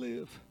you're going to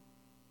live.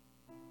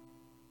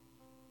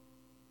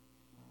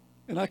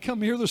 And I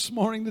come here this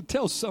morning to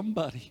tell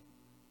somebody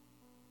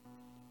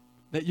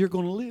that you're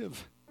going to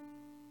live.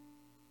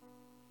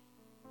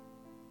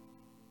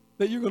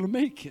 That you're going to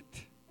make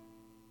it.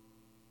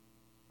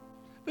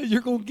 That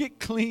you're going to get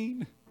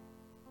clean.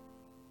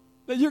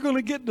 That you're going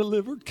to get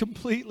delivered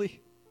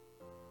completely.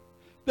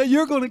 That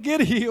you're going to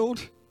get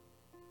healed.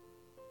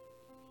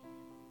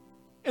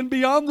 And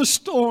beyond the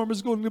storm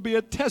is going to be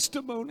a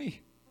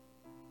testimony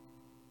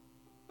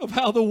of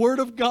how the Word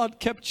of God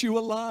kept you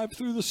alive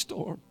through the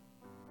storm.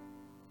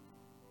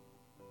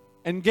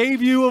 And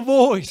gave you a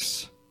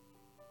voice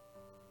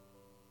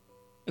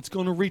that's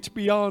going to reach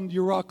beyond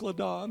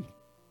Euroclydon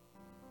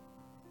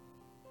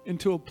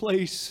into a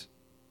place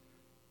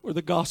where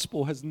the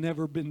gospel has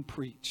never been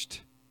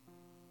preached.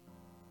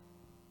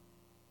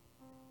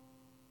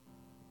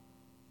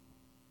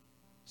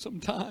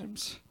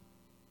 Sometimes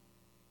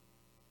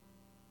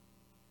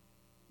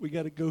we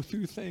got to go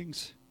through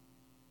things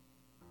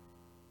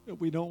that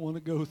we don't want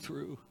to go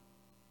through.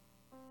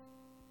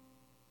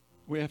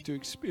 We have to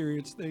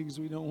experience things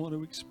we don't want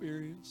to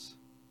experience.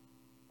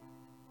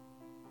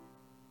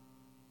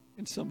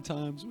 And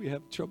sometimes we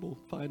have trouble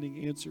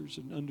finding answers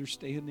and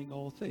understanding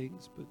all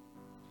things, but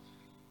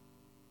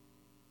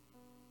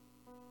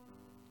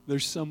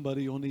there's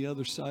somebody on the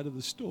other side of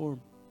the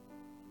storm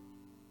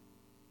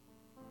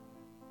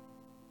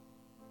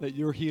that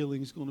your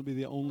healing is going to be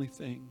the only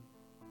thing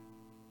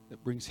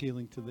that brings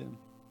healing to them.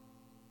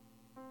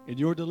 And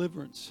your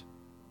deliverance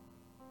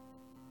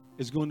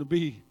is going to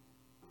be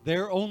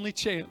their only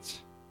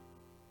chance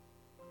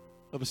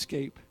of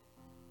escape.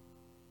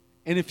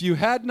 And if you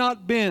had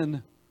not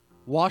been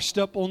washed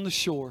up on the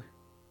shore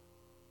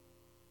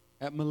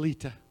at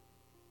Melita,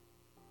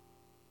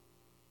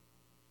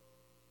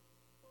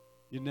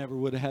 you never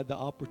would have had the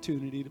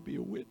opportunity to be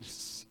a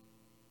witness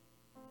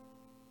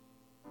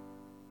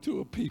to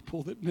a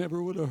people that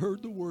never would have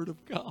heard the word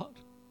of God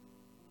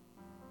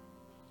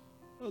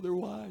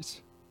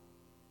otherwise.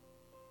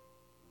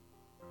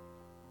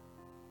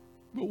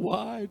 But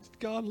why did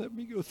God let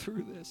me go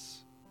through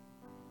this?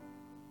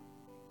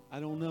 I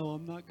don't know.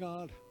 I'm not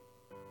God.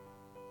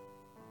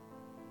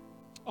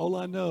 All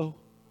I know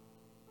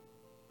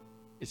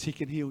is He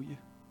can heal you.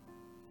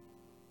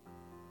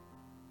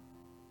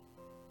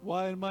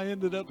 Why am I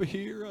ended up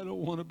here? I don't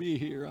want to be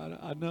here.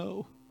 I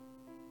know.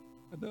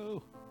 I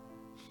know.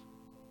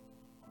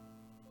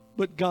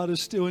 But God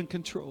is still in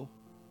control.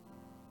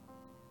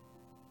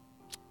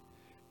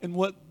 And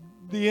what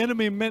the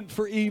enemy meant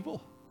for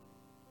evil,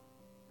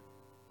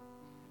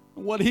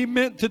 what he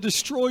meant to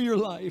destroy your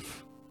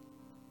life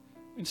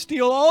and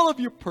steal all of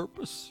your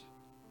purpose,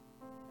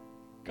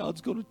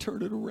 God's going to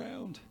turn it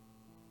around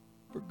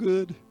for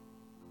good.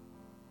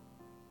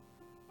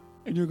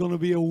 And you're going to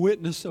be a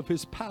witness of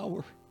His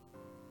power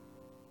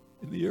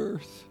in the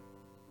earth.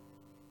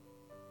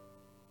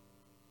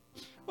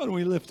 Why don't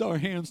we lift our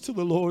hands to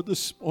the Lord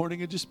this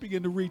morning and just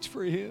begin to reach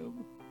for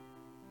Him?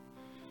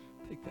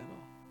 Take that off.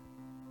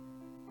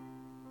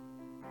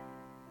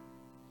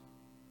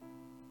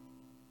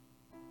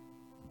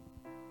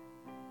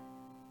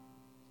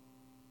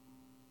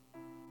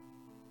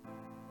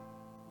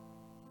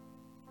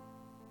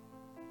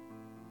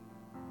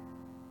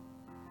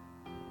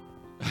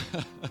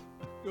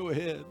 Go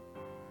ahead.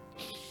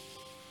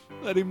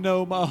 Let Him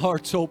know my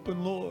heart's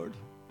open, Lord.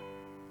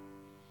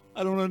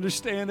 I don't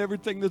understand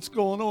everything that's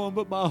going on,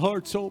 but my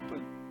heart's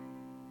open.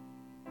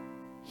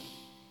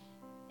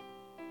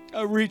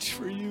 I reach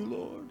for You,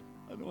 Lord.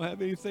 I don't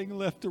have anything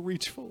left to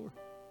reach for.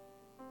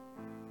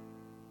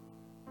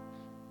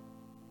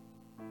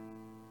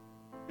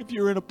 If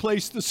you're in a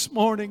place this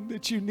morning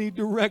that you need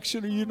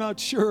direction or you're not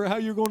sure how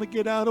you're going to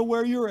get out of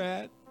where you're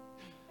at,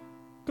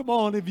 come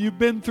on, if you've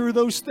been through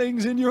those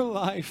things in your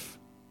life,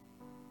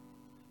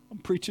 I'm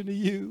preaching to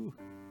you.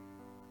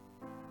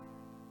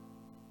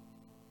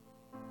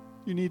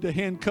 You need to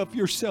handcuff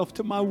yourself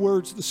to my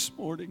words this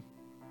morning.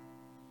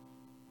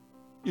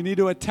 You need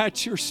to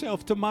attach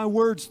yourself to my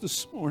words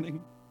this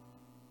morning.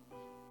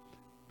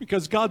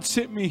 Because God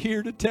sent me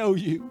here to tell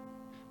you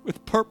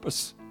with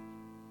purpose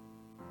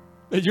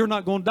that you're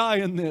not going to die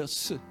in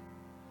this,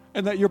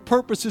 and that your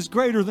purpose is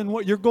greater than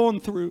what you're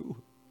going through.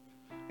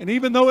 And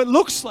even though it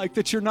looks like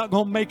that you're not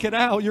going to make it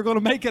out, you're going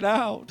to make it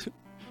out.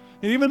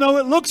 And even though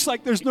it looks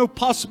like there's no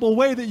possible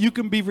way that you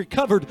can be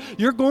recovered,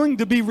 you're going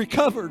to be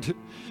recovered.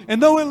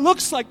 And though it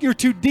looks like you're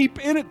too deep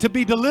in it to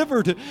be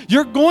delivered,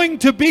 you're going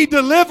to be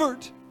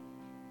delivered.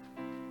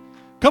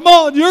 Come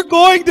on, you're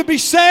going to be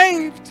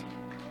saved.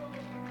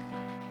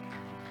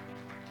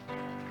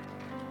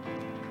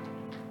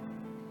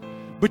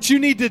 But you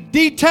need to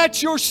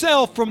detach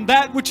yourself from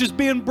that which is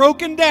being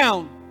broken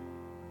down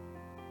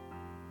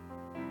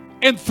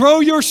and throw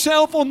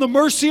yourself on the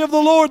mercy of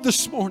the Lord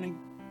this morning.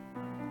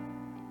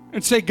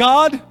 And say,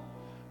 God,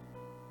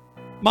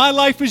 my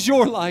life is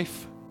Your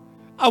life.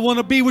 I want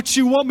to be what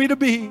You want me to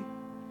be.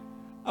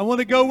 I want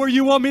to go where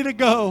You want me to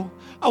go.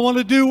 I want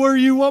to do where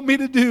You want me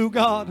to do,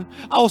 God.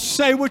 I'll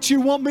say what You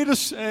want me to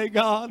say,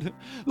 God.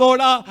 Lord,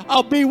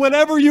 I'll be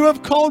whatever You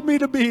have called me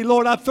to be.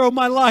 Lord, I throw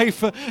my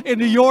life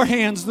into Your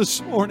hands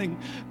this morning.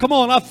 Come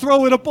on, I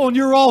throw it upon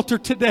Your altar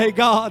today,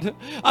 God.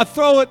 I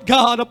throw it,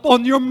 God,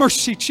 upon Your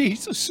mercy,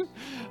 Jesus.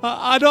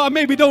 I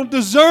maybe don't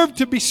deserve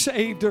to be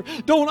saved or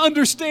don't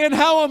understand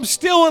how I'm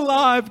still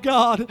alive,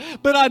 God.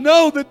 But I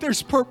know that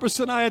there's purpose,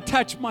 and I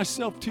attach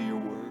myself to Your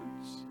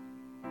words.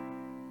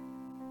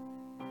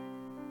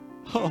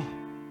 Oh.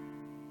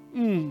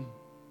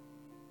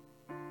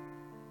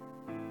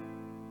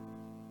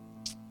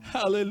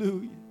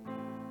 Hallelujah.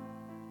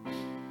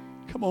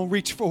 Come on,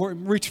 reach for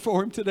Him. Reach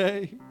for Him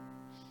today.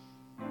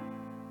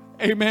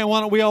 Amen. Why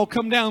don't we all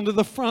come down to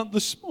the front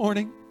this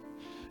morning?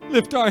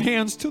 Lift our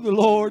hands to the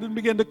Lord and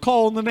begin to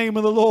call on the name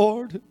of the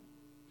Lord.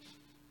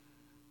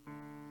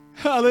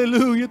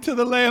 Hallelujah to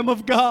the Lamb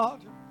of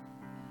God.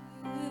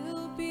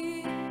 Will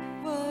be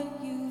what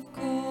You've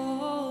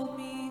called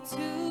me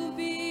to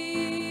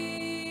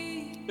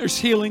be. There's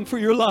healing for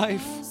your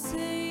life. I'll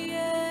say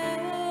yes.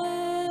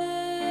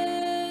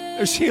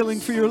 There's healing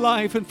for your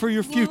life and for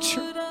your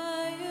future. Lord,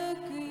 I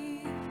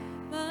agree.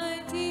 My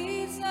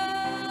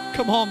desire.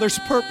 Come on, there's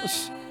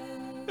purpose.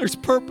 There's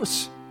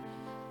purpose.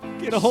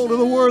 Get a hold of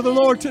the word of the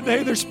Lord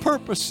today. There's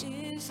purpose.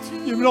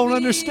 You don't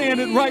understand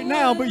it right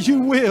now, but you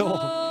will.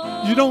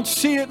 You don't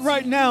see it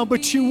right now,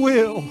 but you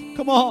will.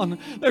 Come on.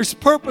 There's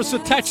purpose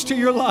attached to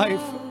your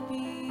life.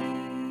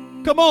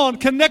 Come on,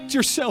 connect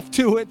yourself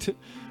to it.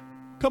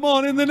 Come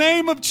on, in the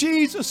name of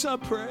Jesus, I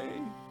pray.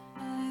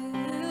 I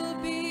will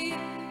be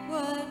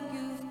what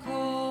You've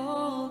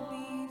called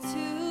me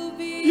to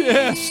be.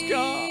 Yes,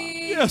 God.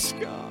 Yes,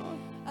 God.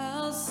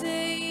 I'll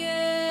say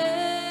yes.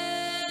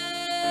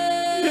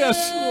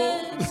 Yes,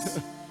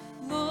 Lord.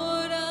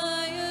 Lord,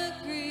 I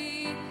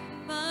agree.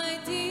 My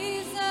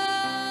desire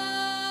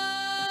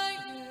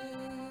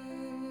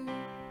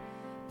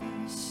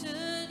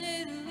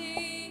passionately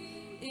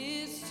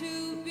is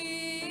to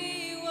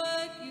be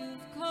what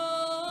You've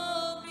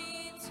called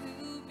me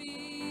to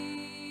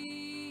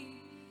be.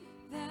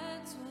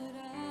 That's what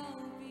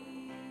I'll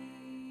be.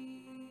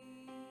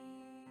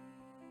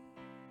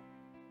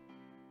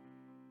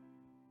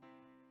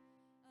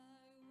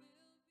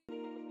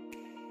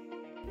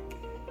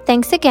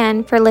 Thanks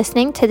again for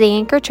listening to the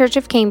Anchor Church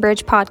of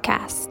Cambridge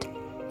podcast.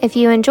 If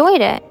you enjoyed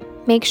it,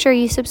 make sure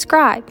you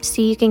subscribe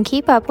so you can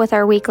keep up with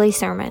our weekly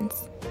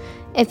sermons.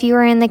 If you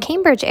are in the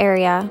Cambridge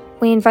area,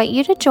 we invite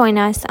you to join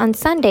us on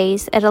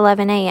Sundays at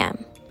 11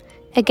 a.m.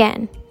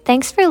 Again,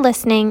 thanks for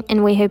listening,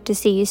 and we hope to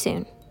see you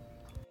soon.